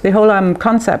put the whole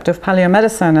concept of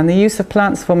paleomedicine and the use of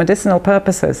plants for medicinal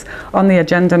purposes on the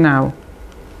agenda now.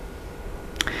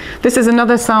 This is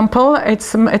another sample.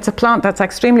 It's a plant that's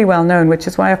extremely well known, which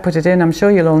is why I've put it in. I'm sure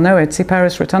you'll all know it,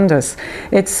 Cyperus rotundus.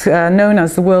 It's known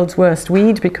as the world's worst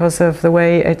weed because of the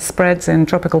way it spreads in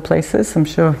tropical places. I'm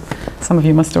sure some of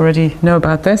you must already know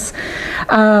about this.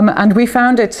 And we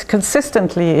found it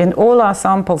consistently in all our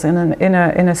samples in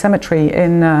a cemetery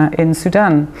in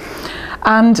Sudan.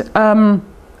 And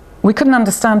we couldn't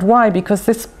understand why, because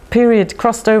this period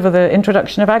crossed over the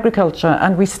introduction of agriculture,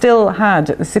 and we still had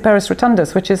the Cyperus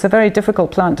rotundus, which is a very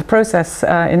difficult plant to process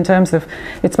in terms of,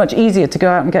 it's much easier to go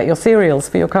out and get your cereals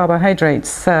for your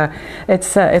carbohydrates.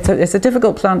 It's a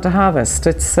difficult plant to harvest.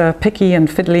 It's picky and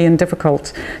fiddly and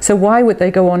difficult. So why would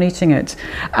they go on eating it?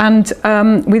 And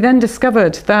we then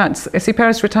discovered that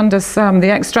Cyperus rotundus, the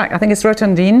extract, I think it's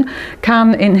rotundine,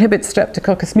 can inhibit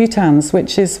Streptococcus mutans,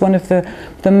 which is one of the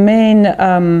main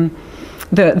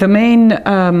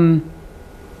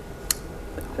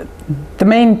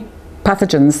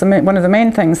pathogens, one of the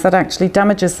main things that actually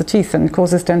damages the teeth and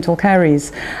causes dental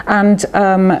caries. And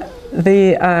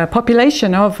the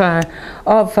population of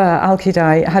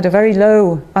Alcidae had a very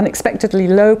low, unexpectedly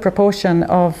low proportion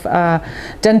of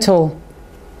dental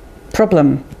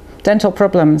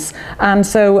problems, and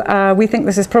so we think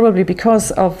this is probably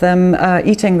because of them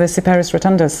eating the Cyperus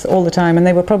rotundus all the time, and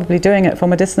they were probably doing it for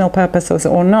medicinal purposes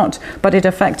or not, but it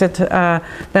affected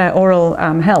their oral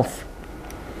health.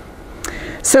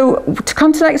 So to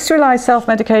contextualize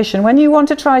self-medication, when you want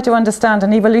to try to understand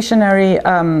an evolutionary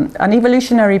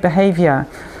behavior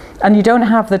and you don't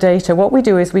have the data, what we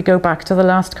do is we go back to the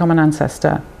last common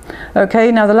ancestor.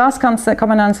 Okay, now the last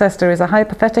common ancestor is a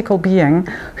hypothetical being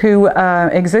who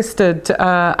existed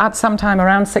at some time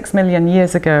around 6 million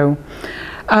years ago.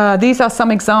 These are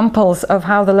some examples of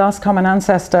how the last common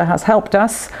ancestor has helped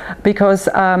us, because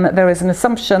there is an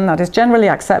assumption that is generally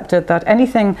accepted that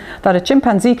anything that a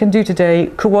chimpanzee can do today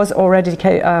was already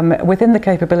within the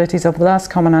capabilities of the last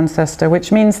common ancestor, which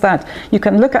means that you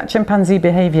can look at chimpanzee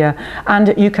behavior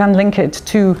and you can link it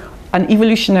to an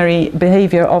evolutionary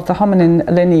behavior of the hominin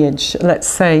lineage, let's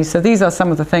say. So these are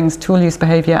some of the things, tool use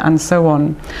behavior and so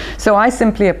on. So I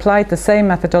simply applied the same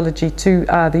methodology to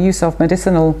the use of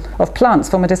plants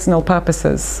for medicinal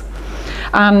purposes.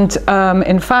 And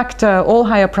in fact, all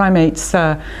higher primates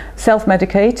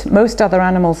self-medicate. Most other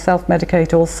animals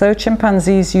self-medicate also.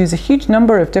 Chimpanzees use a huge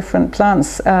number of different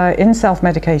plants in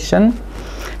self-medication.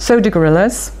 So do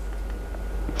gorillas.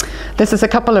 This is a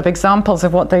couple of examples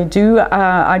of what they do.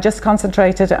 I just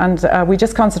concentrated, and we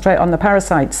just concentrate on the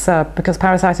parasites because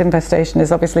parasite infestation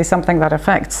is obviously something that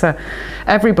affects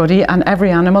everybody and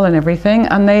every animal and everything.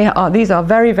 And these are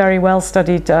very, very well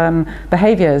studied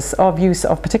behaviors of use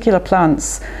of particular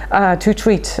plants to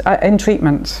treat in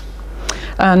treatment.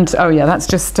 And oh yeah, that's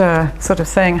just sort of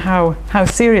saying how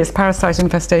serious parasite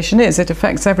infestation is. It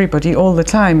affects everybody all the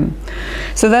time.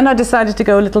 So then I decided to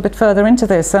go a little bit further into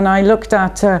this, and I looked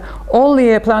at all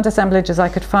the plant assemblages I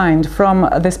could find from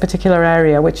this particular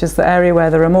area, which is the area where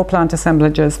there are more plant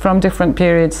assemblages from different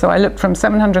periods. So I looked from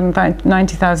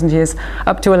 790,000 years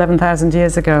up to 11,000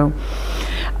 years ago.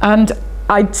 And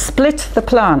I split the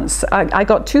plants. I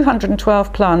got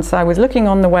 212 plants. I was looking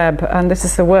on the web, and this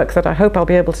is the work that I hope I'll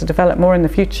be able to develop more in the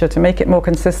future to make it more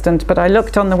consistent, but I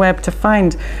looked on the web to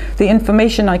find the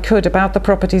information I could about the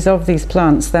properties of these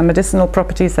plants, their medicinal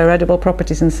properties, their edible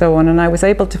properties, and so on, and I was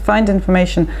able to find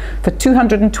information for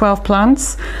 212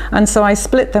 plants, and so I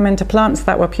split them into plants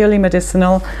that were purely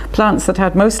medicinal, plants that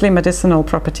had mostly medicinal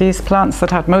properties, plants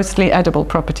that had mostly edible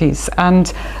properties,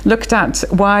 and looked at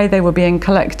why they were being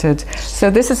collected. So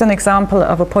this is an example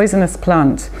of a poisonous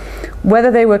plant.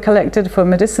 Whether they were collected for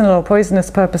medicinal or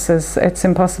poisonous purposes, it's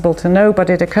impossible to know, but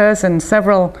it occurs in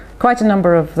quite a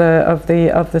number of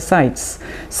the sites.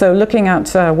 So looking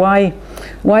at why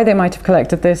they might have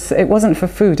collected this, it wasn't for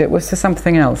food, it was for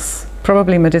something else,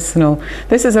 probably medicinal.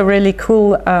 This is a really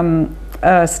cool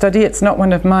study. It's not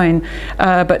one of mine,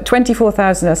 but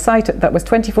 24,000, a site that was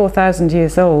 24,000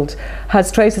 years old,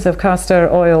 has traces of castor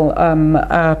oil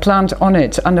plant on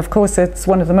it, and of course it's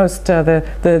one of the most,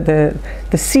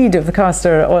 the seed of the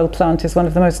castor oil plant is one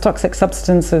of the most toxic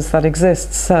substances that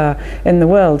exists in the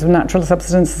world, natural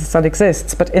substances that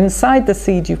exists, but inside the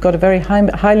seed you've got a very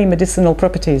highly medicinal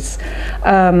properties.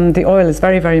 The oil is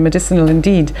very, very medicinal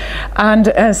indeed,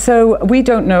 and so we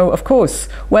don't know, of course,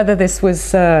 whether this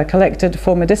was collected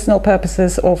for medicinal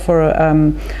purposes or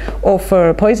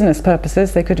for poisonous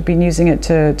purposes. They could have been using it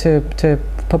to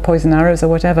poison arrows or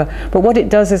whatever. But what it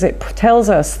does is it tells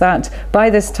us that by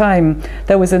this time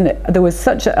there was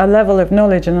such a level of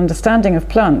knowledge and understanding of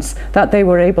plants that they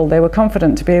were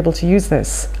confident to be able to use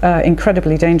this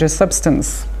incredibly dangerous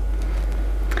substance.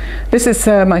 This is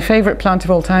my favorite plant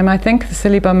of all time, I think, the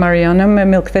Silybum marianum, a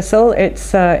milk thistle.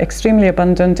 It's extremely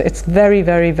abundant. It's very,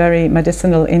 very, very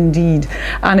medicinal indeed.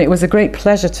 And it was a great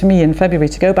pleasure to me in February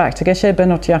to go back to Geshe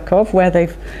Benot Yaakov, where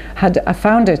they've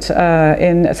found it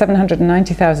in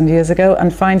 790,000 years ago,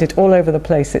 and find it all over the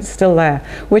place. It's still there,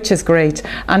 which is great.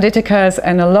 And it occurs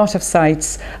in a lot of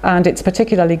sites, and it's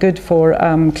particularly good for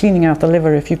cleaning out the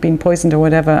liver if you've been poisoned or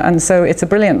whatever. And so it's a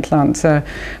brilliant plant,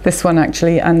 this one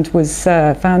actually, and was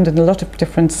found in a lot of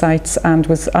different sites and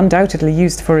was undoubtedly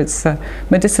used for its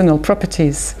medicinal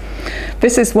properties.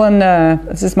 This is one,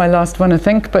 this is my last one I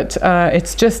think, but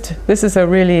this is a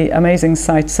really amazing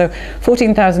site. So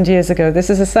 14,000 years ago, this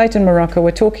is a site in Morocco.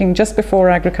 We're talking just before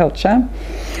agriculture,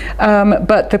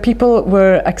 but the people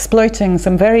were exploiting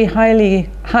some very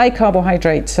high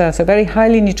carbohydrate, so very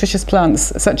highly nutritious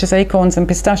plants such as acorns and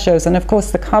pistachios, and of course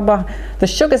the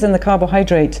sugars in the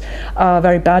carbohydrate are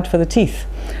very bad for the teeth.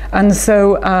 And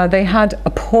so they had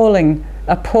appalling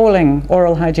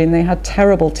oral hygiene. They had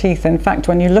terrible teeth. In fact,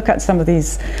 when you look at some of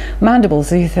these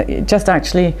mandibles, it just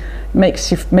actually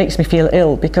makes me feel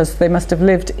ill, because they must have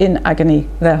lived in agony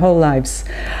their whole lives.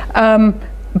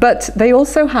 But they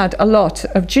also had a lot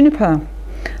of juniper.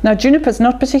 Now, juniper is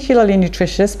not particularly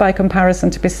nutritious by comparison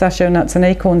to pistachio nuts and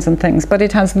acorns and things, but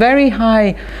it has very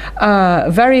high,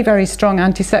 very, very strong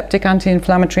antiseptic,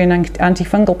 anti-inflammatory and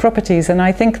antifungal properties, and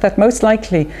I think that most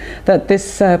likely that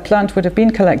this plant would have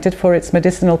been collected for its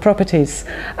medicinal properties,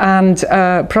 and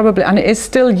and it is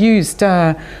still used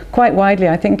quite widely,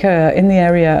 I think, in the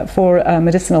area for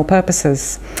medicinal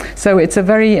purposes. So it's a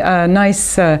very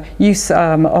nice use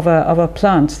of a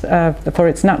plant for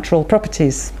its natural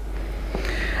properties.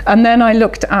 And then I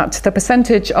looked at the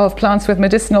percentage of plants with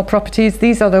medicinal properties.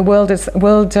 These are the world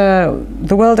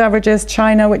averages.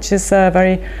 China, which is a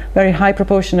very, very high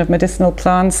proportion of medicinal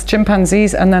plants,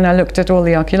 chimpanzees, and then I looked at all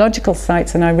the archaeological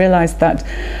sites, and I realized that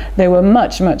they were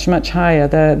much, much, much higher.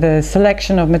 The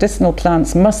selection of medicinal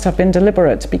plants must have been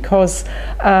deliberate, because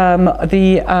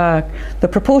the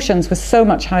proportions were so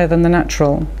much higher than the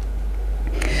natural.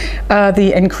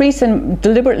 The increase in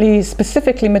deliberately,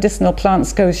 specifically medicinal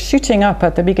plants goes shooting up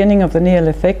at the beginning of the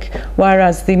Neolithic,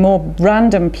 whereas the more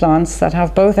random plants that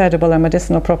have both edible and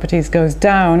medicinal properties goes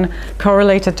down,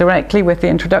 correlated directly with the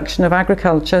introduction of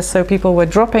agriculture. So people were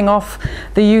dropping off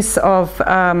the use of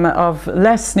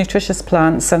less nutritious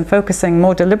plants and focusing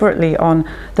more deliberately on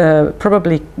the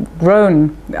probably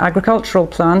grown agricultural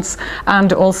plants,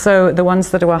 and also the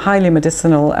ones that were highly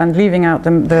medicinal, and leaving out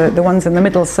the ones in the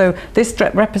middle. So this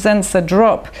represents a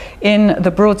drop in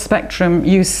the broad spectrum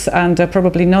use and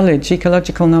probably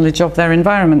ecological knowledge of their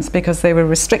environments, because they were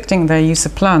restricting their use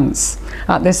of plants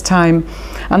at this time.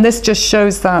 And this just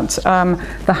shows that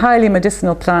the highly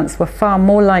medicinal plants were far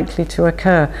more likely to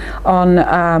occur on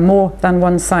more than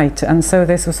one site, and so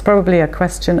this was probably a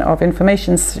question of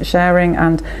information sharing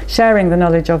and sharing the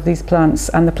knowledge of these plants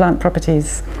and the plant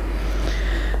properties.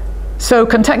 So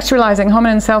contextualizing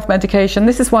hominin self-medication,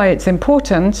 this is why it's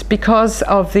important, because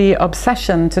of the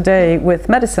obsession today with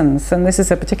medicines. And this is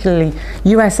a particularly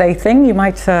USA thing you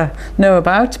might know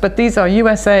about, but these are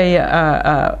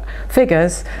USA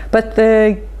figures. But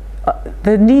the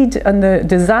need and the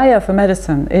desire for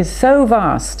medicine is so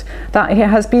vast that it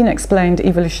has been explained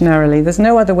evolutionarily. There's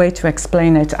no other way to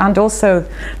explain it. And also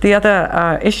the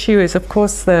other issue is, of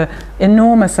course, the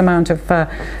enormous amount of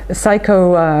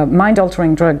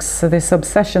mind-altering drugs. So this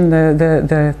obsession,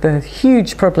 the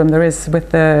huge problem there is with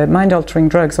the mind-altering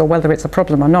drugs, or whether it's a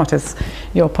problem or not is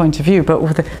your point of view,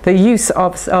 but the use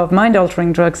of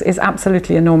mind-altering drugs is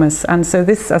absolutely enormous. And so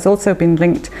this has also been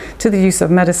linked to the use of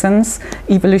medicines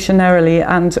evolutionarily.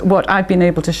 And what I've been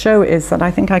able to show is that I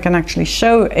think I can actually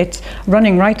show it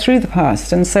running right through the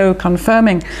past, and so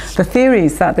confirming the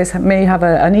theories that this may have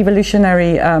an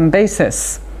evolutionary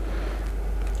basis.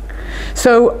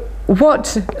 So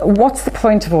what's the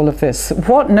point of all of this?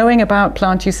 What, knowing about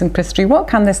plant use in prehistory, what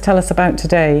can this tell us about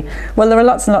today? Well, there are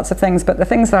lots and lots of things, but the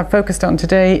things that I've focused on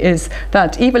today is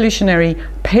that evolutionary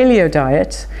paleo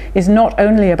diet is not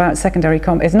only about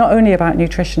it's not only about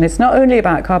nutrition, it's not only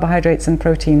about carbohydrates and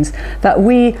proteins, that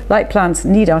we, like plants,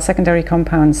 need our secondary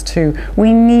compounds too.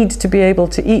 We need to be able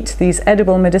to eat these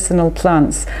edible medicinal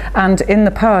plants. And in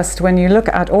the past, when you look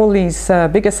at all these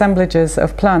big assemblages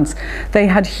of plants, they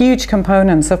had huge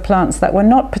components of plants that were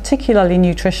not particularly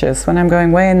nutritious, when I'm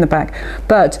going way in the back,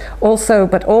 but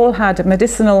all had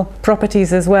medicinal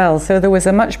properties as well. So there was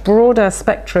a much broader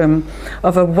spectrum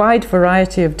of a wide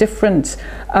variety of different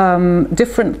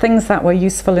things that were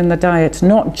useful in the diet,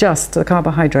 not just the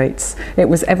carbohydrates. It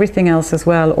was everything else as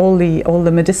well. All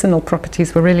the medicinal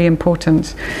properties were really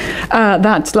important.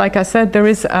 That, like I said, there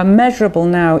is a measurable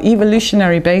now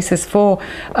evolutionary basis for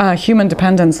human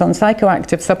dependence on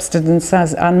psychoactive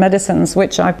substances and medicines,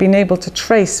 which I've been able to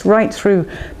trace right through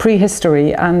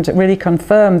prehistory and really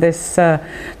confirm this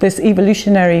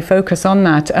evolutionary focus on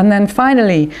that. And then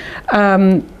finally,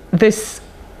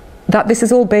 that this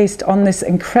is all based on this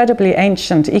incredibly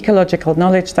ancient ecological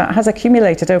knowledge that has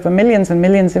accumulated over millions and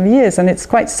millions of years, and it's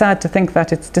quite sad to think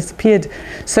that it's disappeared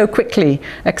so quickly,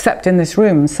 except in this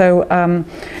room. So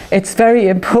it's very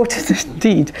important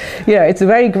indeed. Yeah, it's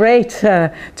very great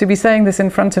to be saying this in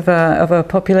front of a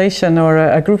population or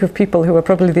a group of people who are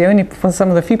probably some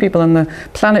of the few people on the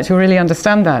planet who really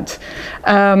understand that.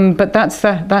 But that's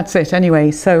it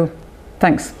anyway. So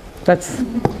thanks.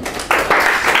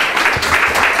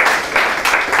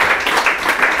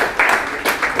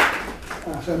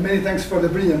 So many thanks for the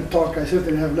brilliant talk. I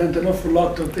certainly have learned an awful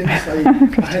lot of things. I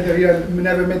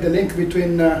never made the link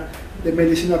between the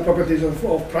medicinal properties of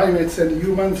primates and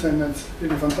humans, and it's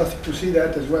really fantastic to see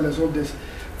that, as well as all this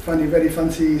funny, very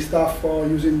fancy stuff for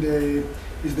using this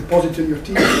deposit in your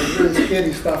teeth. It's very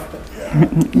scary stuff. But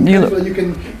you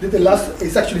can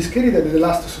it's actually scary that it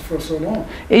lasts for so long.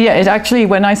 Yeah, it actually,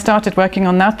 when I started working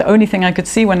on that, the only thing I could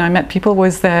see when I met people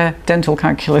was their dental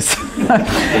calculus.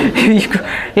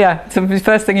 Yeah, so the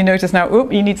first thing you notice now,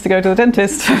 oop, he needs to go to the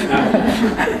dentist. Right,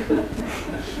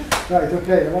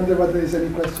 okay. I wonder whether there is any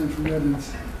question from the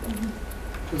audience.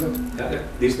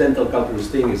 This dental calculus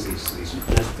thing is an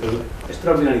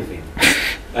extraordinary thing.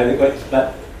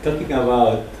 But talking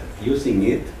about using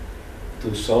it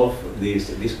to solve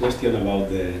this question about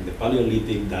the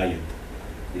Palaeolithic diet,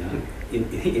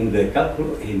 in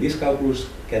this calculus,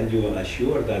 can you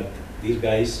assure that these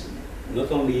guys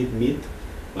not only eat meat,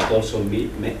 but also ate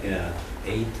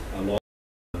a lot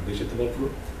of vegetable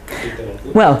fruit?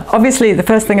 Well, obviously the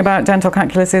first thing about dental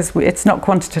calculus is it's not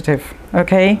quantitative,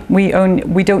 okay? We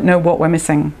don't know what we're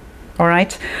missing. All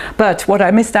right, but what I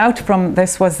missed out from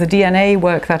this was the DNA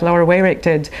work that Laura Weyrick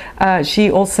did. She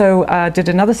also did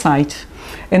another site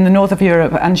in the north of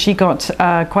Europe, and she got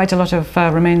quite a lot of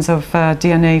remains of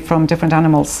DNA from different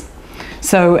animals.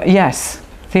 So yes,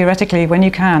 theoretically, when you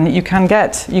can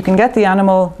get the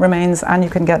animal remains and you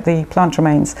can get the plant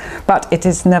remains, but it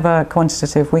is never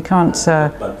quantitative. We can't.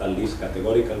 But at least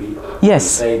categorically, yes,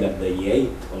 say that they ate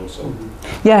also.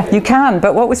 Yeah, you can,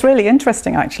 but what was really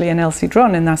interesting actually in El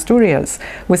Cidrón in Asturias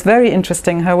was very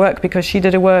interesting, her work, because she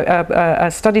did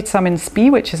studied some in Spee,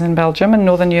 which is in Belgium and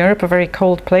Northern Europe, a very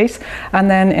cold place, and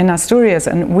then in Asturias.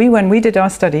 And when we did our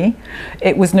study,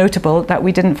 it was notable that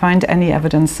we didn't find any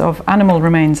evidence of animal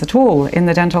remains at all in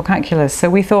the dental calculus. So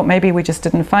we thought maybe we just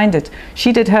didn't find it.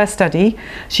 She did her study.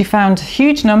 She found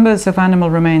huge numbers of animal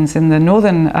remains in the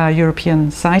Northern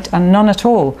European site and none at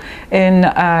all in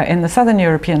the Southern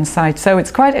European site. So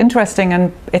it's quite interesting,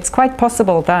 and it's quite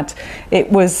possible that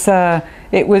it was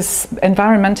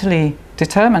environmentally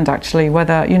determined actually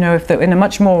whether, you know, if they're in a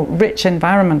much more rich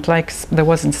environment like there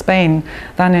was in Spain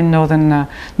than in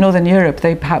northern Europe,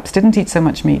 they perhaps didn't eat so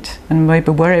much meat and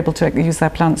maybe were able to use their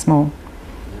plants more.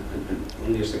 And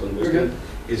only a second question.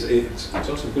 It's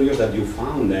also curious that you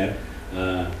found there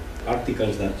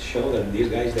articles that show that these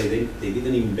guys, they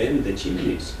didn't invent the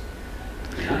chimneys.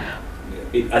 Yeah?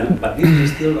 But this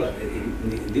is still,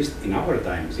 in our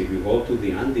times, if you go to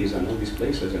the Andes and all these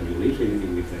places and you live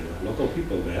with local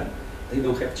people there, they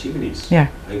don't have chimneys. Yeah.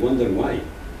 I wonder why.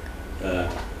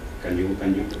 Can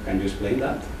you explain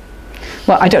that?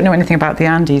 Well, I don't know anything about the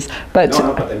Andes, but...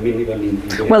 No, but I mean even in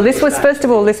the... Well, this was, first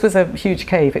of all, this was a huge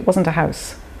cave. It wasn't a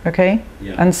house, okay?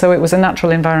 Yeah. And so it was a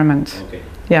natural environment. Okay.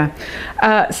 Yeah.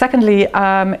 Secondly,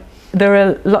 there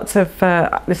are lots of,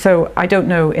 so I don't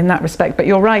know in that respect, but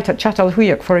you're right, at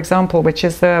Çatalhöyük, for example, which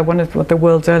is one of the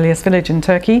world's earliest village in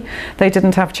Turkey, they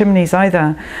didn't have chimneys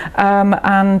either.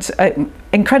 And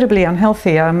incredibly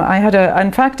unhealthy.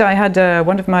 In fact, I had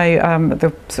one of my,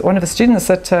 one of the students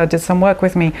that did some work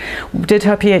with me, did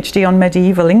her PhD on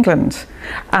medieval England.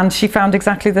 And she found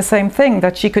exactly the same thing,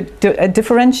 that she could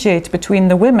differentiate between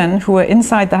the women who were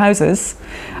inside the houses,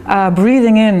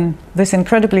 breathing in this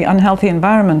incredibly unhealthy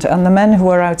environment, and the men who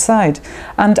were outside.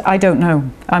 And I don't know.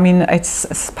 I mean,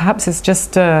 perhaps it's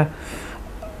just...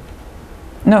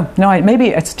 maybe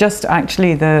it's just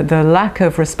actually the lack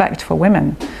of respect for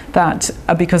women, that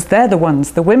because they're the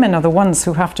women are the ones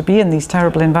who have to be in these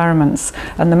terrible environments,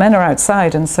 and the men are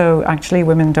outside, and so actually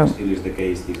women don't. Still is the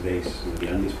case these days in the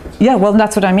Andes, for example. Yeah, well,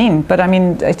 that's what I mean. But I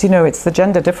mean, you know, it's the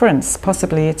gender difference.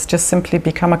 Possibly, it's just simply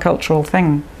become a cultural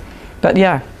thing. But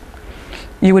yeah,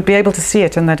 you would be able to see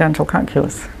it in their dental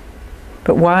calculus.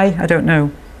 But why? I don't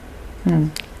know.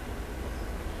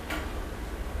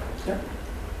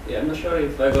 Yeah, I'm not sure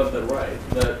if I got that right,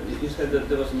 but you said that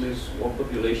there was this one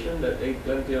population that ate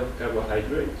plenty of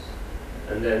carbohydrates,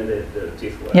 and then the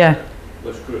teeth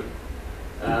were screwed.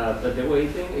 But they were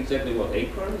eating exactly what,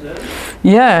 acorns?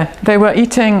 Yeah, they were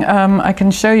eating, I can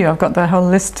show you, I've got the whole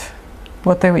list,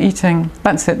 what they were eating.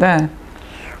 That's it there.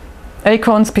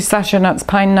 Acorns, pistachio nuts,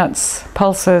 pine nuts,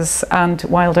 pulses, and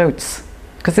wild oats.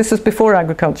 Because this was before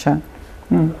agriculture.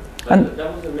 And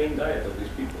that was the main diet of these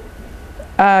people?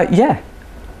 Yeah.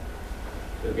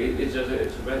 Okay, it's just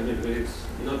it's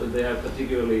not that they are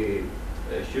particularly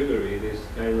sugary, it is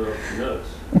kind of nuts.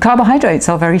 Carbohydrates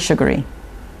are very sugary.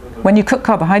 When you cook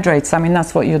carbohydrates, I mean,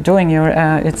 that's what you're doing.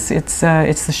 It's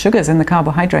the sugars in the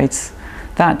carbohydrates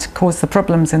that cause the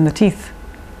problems in the teeth.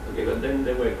 Okay, but then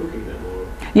they were cooking them, or?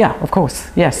 Yeah, of course.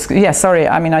 Yes. Sorry.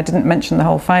 I mean, I didn't mention the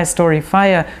whole fire story.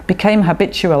 Fire became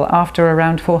habitual after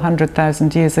around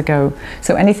 400,000 years ago.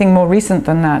 So anything more recent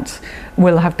than that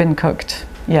will have been cooked.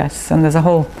 Yes, and there's a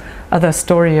whole other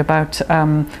story about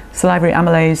salivary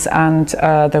amylase and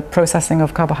the processing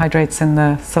of carbohydrates in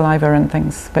the saliva and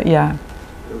things. But yeah.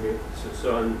 Okay.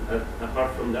 So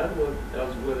apart from that, what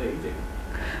else were they eating?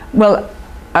 Well,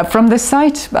 from this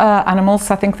site,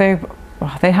 animals. I think they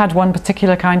had one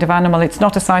particular kind of animal. It's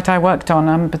not a site I worked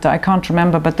on, but I can't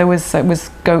remember. But it was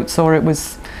goats, or it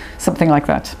was something like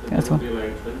that as well. Would be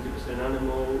like 20%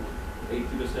 animal,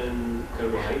 80%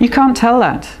 carbohydrate. You can't tell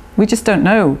that. We just don't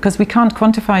know, because we can't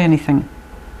quantify anything.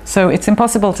 So it's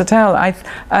impossible to tell.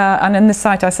 And in this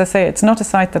site, as I say, it's not a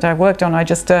site that I worked on. I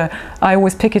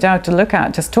always pick it out to look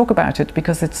at, just talk about it,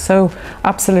 because it's so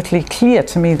absolutely clear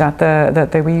to me that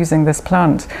they were using this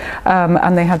plant.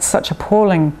 And they had such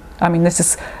appalling, I mean, this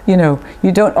is, you know,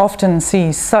 you don't often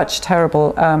see such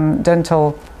terrible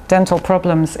dental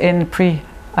problems in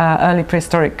early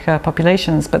prehistoric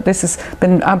populations, but this has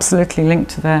been absolutely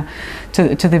linked to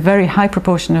the very high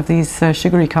proportion of these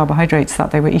sugary carbohydrates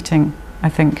that they were eating, I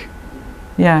think.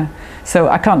 Yeah, so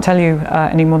I can't tell you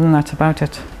any more than that about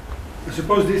it. I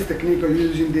suppose this technique of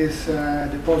using these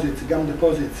deposits, gum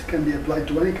deposits, can be applied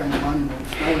to any kind of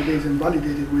animals nowadays and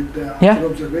validated with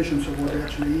observations of what they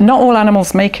actually eat. Not all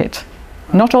animals make it.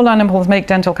 Not all animals make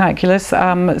dental calculus.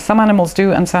 Some animals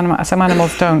do, and some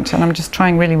animals don't. And I'm just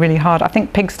trying really, really hard. I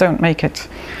think pigs don't make it.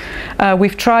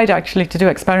 We've tried actually to do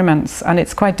experiments, and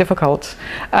it's quite difficult.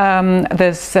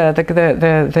 There's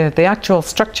the actual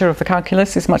structure of the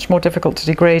calculus is much more difficult to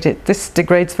degrade. This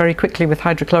degrades very quickly with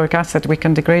hydrochloric acid. We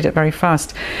can degrade it very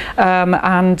fast,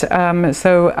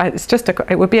 so it's just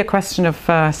it would be a question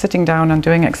of sitting down and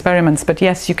doing experiments. But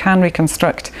yes, you can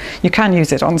reconstruct. You can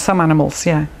use it on some animals.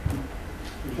 Yeah.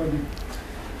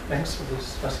 Thanks for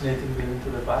this fascinating view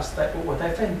into the past. What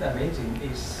I find amazing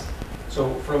is, I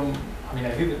mean,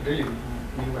 I really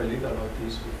knew very little about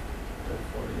this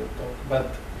before your talk,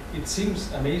 but it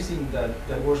seems amazing that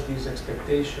there was this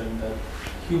expectation that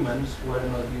humans were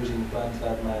not using plants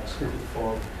that much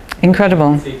before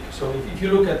Incredible. So if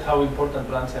you look at how important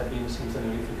plants have been since the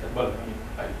Neolithic, well, I mean,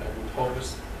 I would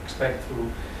always expect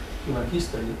through human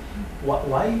history,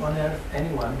 why on earth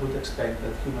anyone would expect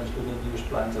that humans couldn't use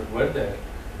plants that were there?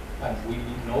 And we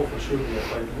know for sure they are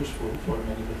quite useful for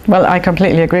many people. Well, I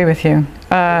completely agree with you.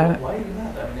 Why not?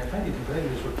 I mean, I find it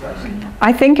incredibly surprising.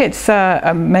 I think it's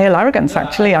male arrogance,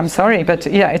 actually. I'm sorry, but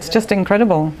yeah, it's just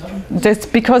incredible.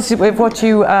 Just because of what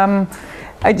you,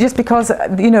 just because,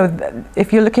 you know,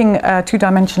 if you're looking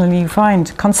two-dimensionally, you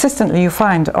find, consistently you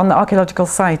find on the archaeological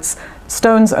sites,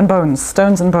 stones and bones,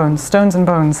 stones and bones, stones and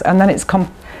bones, and then it's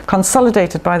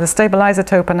consolidated by the stable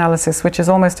isotope analysis, which is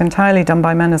almost entirely done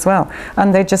by men as well.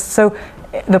 And they just, so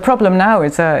the problem now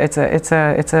is it's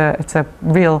a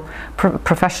real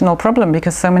professional problem,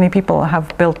 because so many people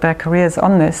have built their careers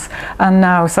on this, and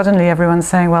now suddenly everyone's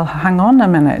saying, well, hang on a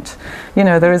minute, you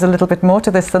know, there is a little bit more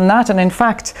to this than that. And in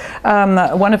fact,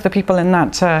 one of the people in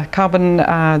that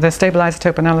the stable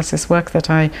isotope analysis work that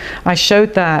I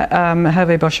showed there,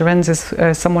 Hervé Bocherens,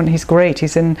 is someone, he's great,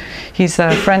 he's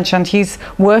French, and he's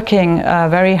working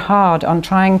very hard on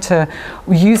trying to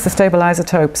use the stable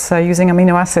isotopes using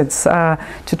amino acids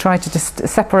to try to just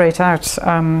separate out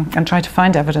and try to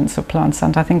find evidence of plants.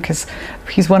 And I think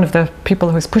he's one of the people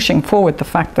who's pushing forward the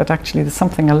fact that actually there's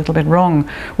something a little bit wrong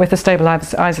with the stable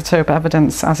isotope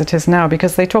evidence as it is now,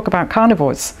 because they talk about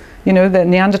carnivores. You know, the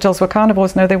Neanderthals were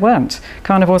carnivores. No, they weren't.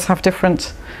 Carnivores have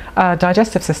different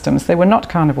digestive systems. They were not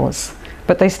carnivores,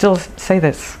 but they still say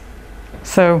this.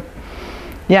 So,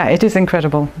 yeah, it is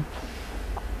incredible.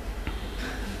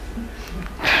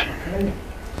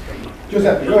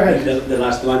 Giuseppe, go ahead. The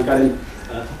last one, Karen.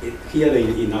 Here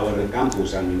in our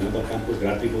campus and in other campus,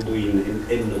 there are people doing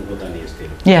ethnobotany still.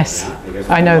 Yes, yeah?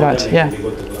 I know that, yeah. We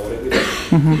got to collaborate with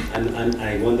them. And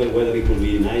I wonder whether it would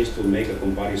be nice to make a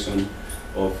comparison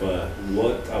of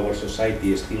what our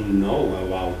society still know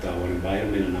about our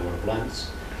environment and our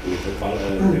plants with the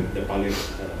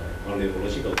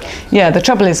paleoecological plants. Yeah, the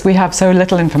trouble is we have so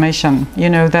little information. You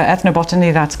know, the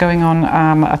ethnobotany that's going on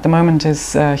at the moment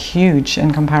is huge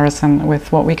in comparison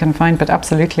with what we can find, but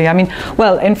absolutely. I mean,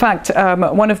 well, in fact,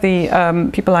 one of the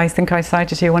people I think I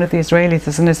cited here, one of the Israelis,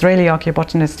 is an Israeli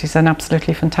archaeobotanist. He's an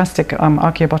absolutely fantastic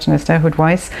archaeobotanist, Ehud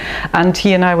Weiss, and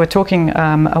he and I were talking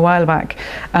a while back,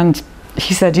 and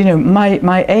he said, you know,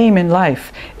 my aim in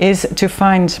life is to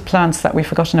find plants that we've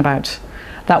forgotten about,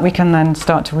 that we can then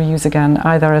start to reuse again,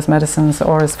 either as medicines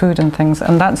or as food and things.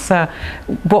 And that's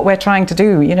what we're trying to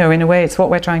do, you know, in a way it's what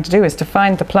we're trying to do, is to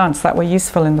find the plants that were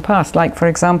useful in the past. Like, for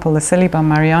example, the Silybum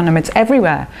marianum, it's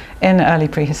everywhere in early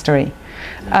prehistory.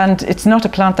 And it's not a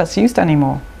plant that's used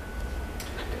anymore.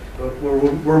 But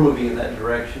we're moving in that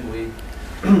direction. We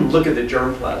look at the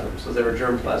germplasm. So there are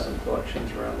germplasm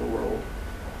collections around the world.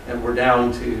 And we're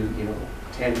down to, you know,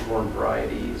 10 corn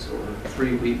varieties or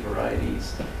 3 wheat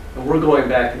varieties. And we're going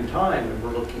back in time and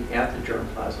we're looking at the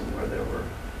germplasm where there were,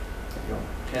 you know,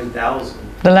 10,000.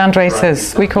 The land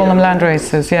races, we call them land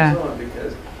races, yeah. So on,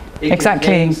 because it exactly.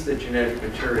 contains the genetic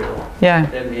material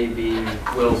that may be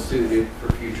well suited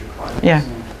for future climates. Yeah,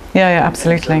 yeah,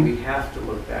 absolutely. And so we have to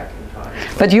look back in time.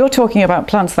 But you're talking about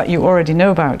plants that you already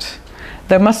know about.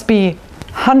 There must be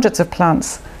hundreds of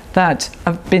plants that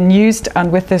have been used,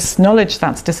 and with this knowledge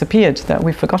that's disappeared, that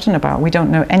we've forgotten about, we don't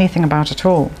know anything about at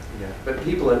all. Yeah, but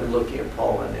people have been looking at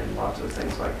pollen and lots of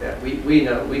things like that. We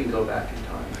know, we can go back in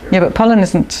time. Yeah, but pollen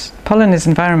is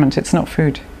environment, it's not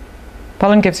food.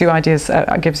 Pollen gives you ideas,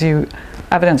 gives you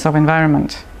evidence of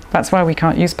environment. That's why we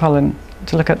can't use pollen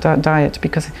to look at diet,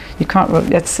 because you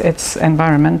can't, it's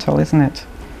environmental, isn't it?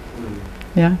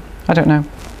 Yeah, I don't know.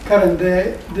 Karen,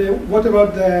 what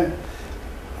about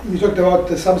you talked about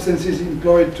the substances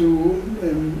employed to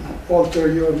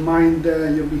alter your mind,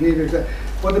 your behavior.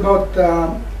 What about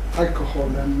alcohol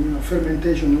and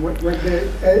fermentation?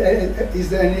 Is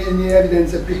there any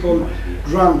evidence that people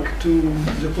drank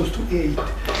as opposed to ate?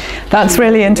 That's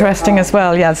really interesting as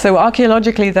well, yeah. So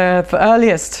archaeologically, the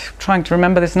earliest, trying to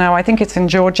remember this now, I think it's in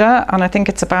Georgia, and I think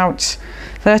it's about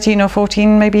 13 or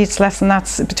 14, maybe it's less than that,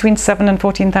 between 7,000 and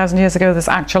 14,000 years ago, there's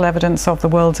actual evidence of the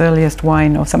world's earliest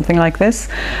wine or something like this.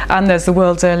 And there's the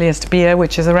world's earliest beer,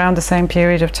 which is around the same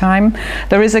period of time.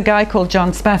 There is a guy called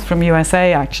John Speth from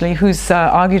USA, actually, who's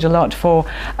argued a lot for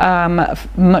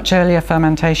much earlier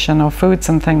fermentation of foods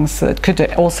and things that could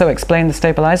also explain the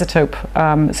stable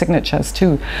isotope signatures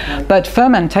too. But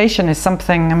fermentation is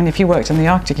something, I mean, if you worked in the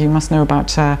Arctic, you must know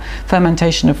about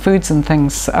fermentation of foods and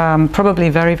things, probably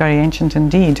very, very ancient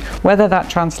indeed. Whether that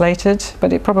translated,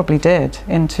 but it probably did,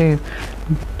 into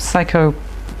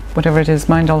whatever it is,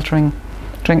 mind-altering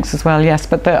drinks as well, yes.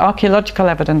 But the archaeological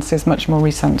evidence is much more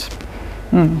recent.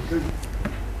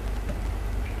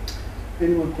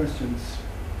 Any more questions?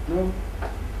 No?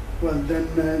 Well,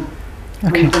 then,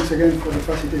 Okay. thanks again for the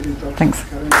fascinating talk. Thanks.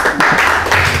 Karen.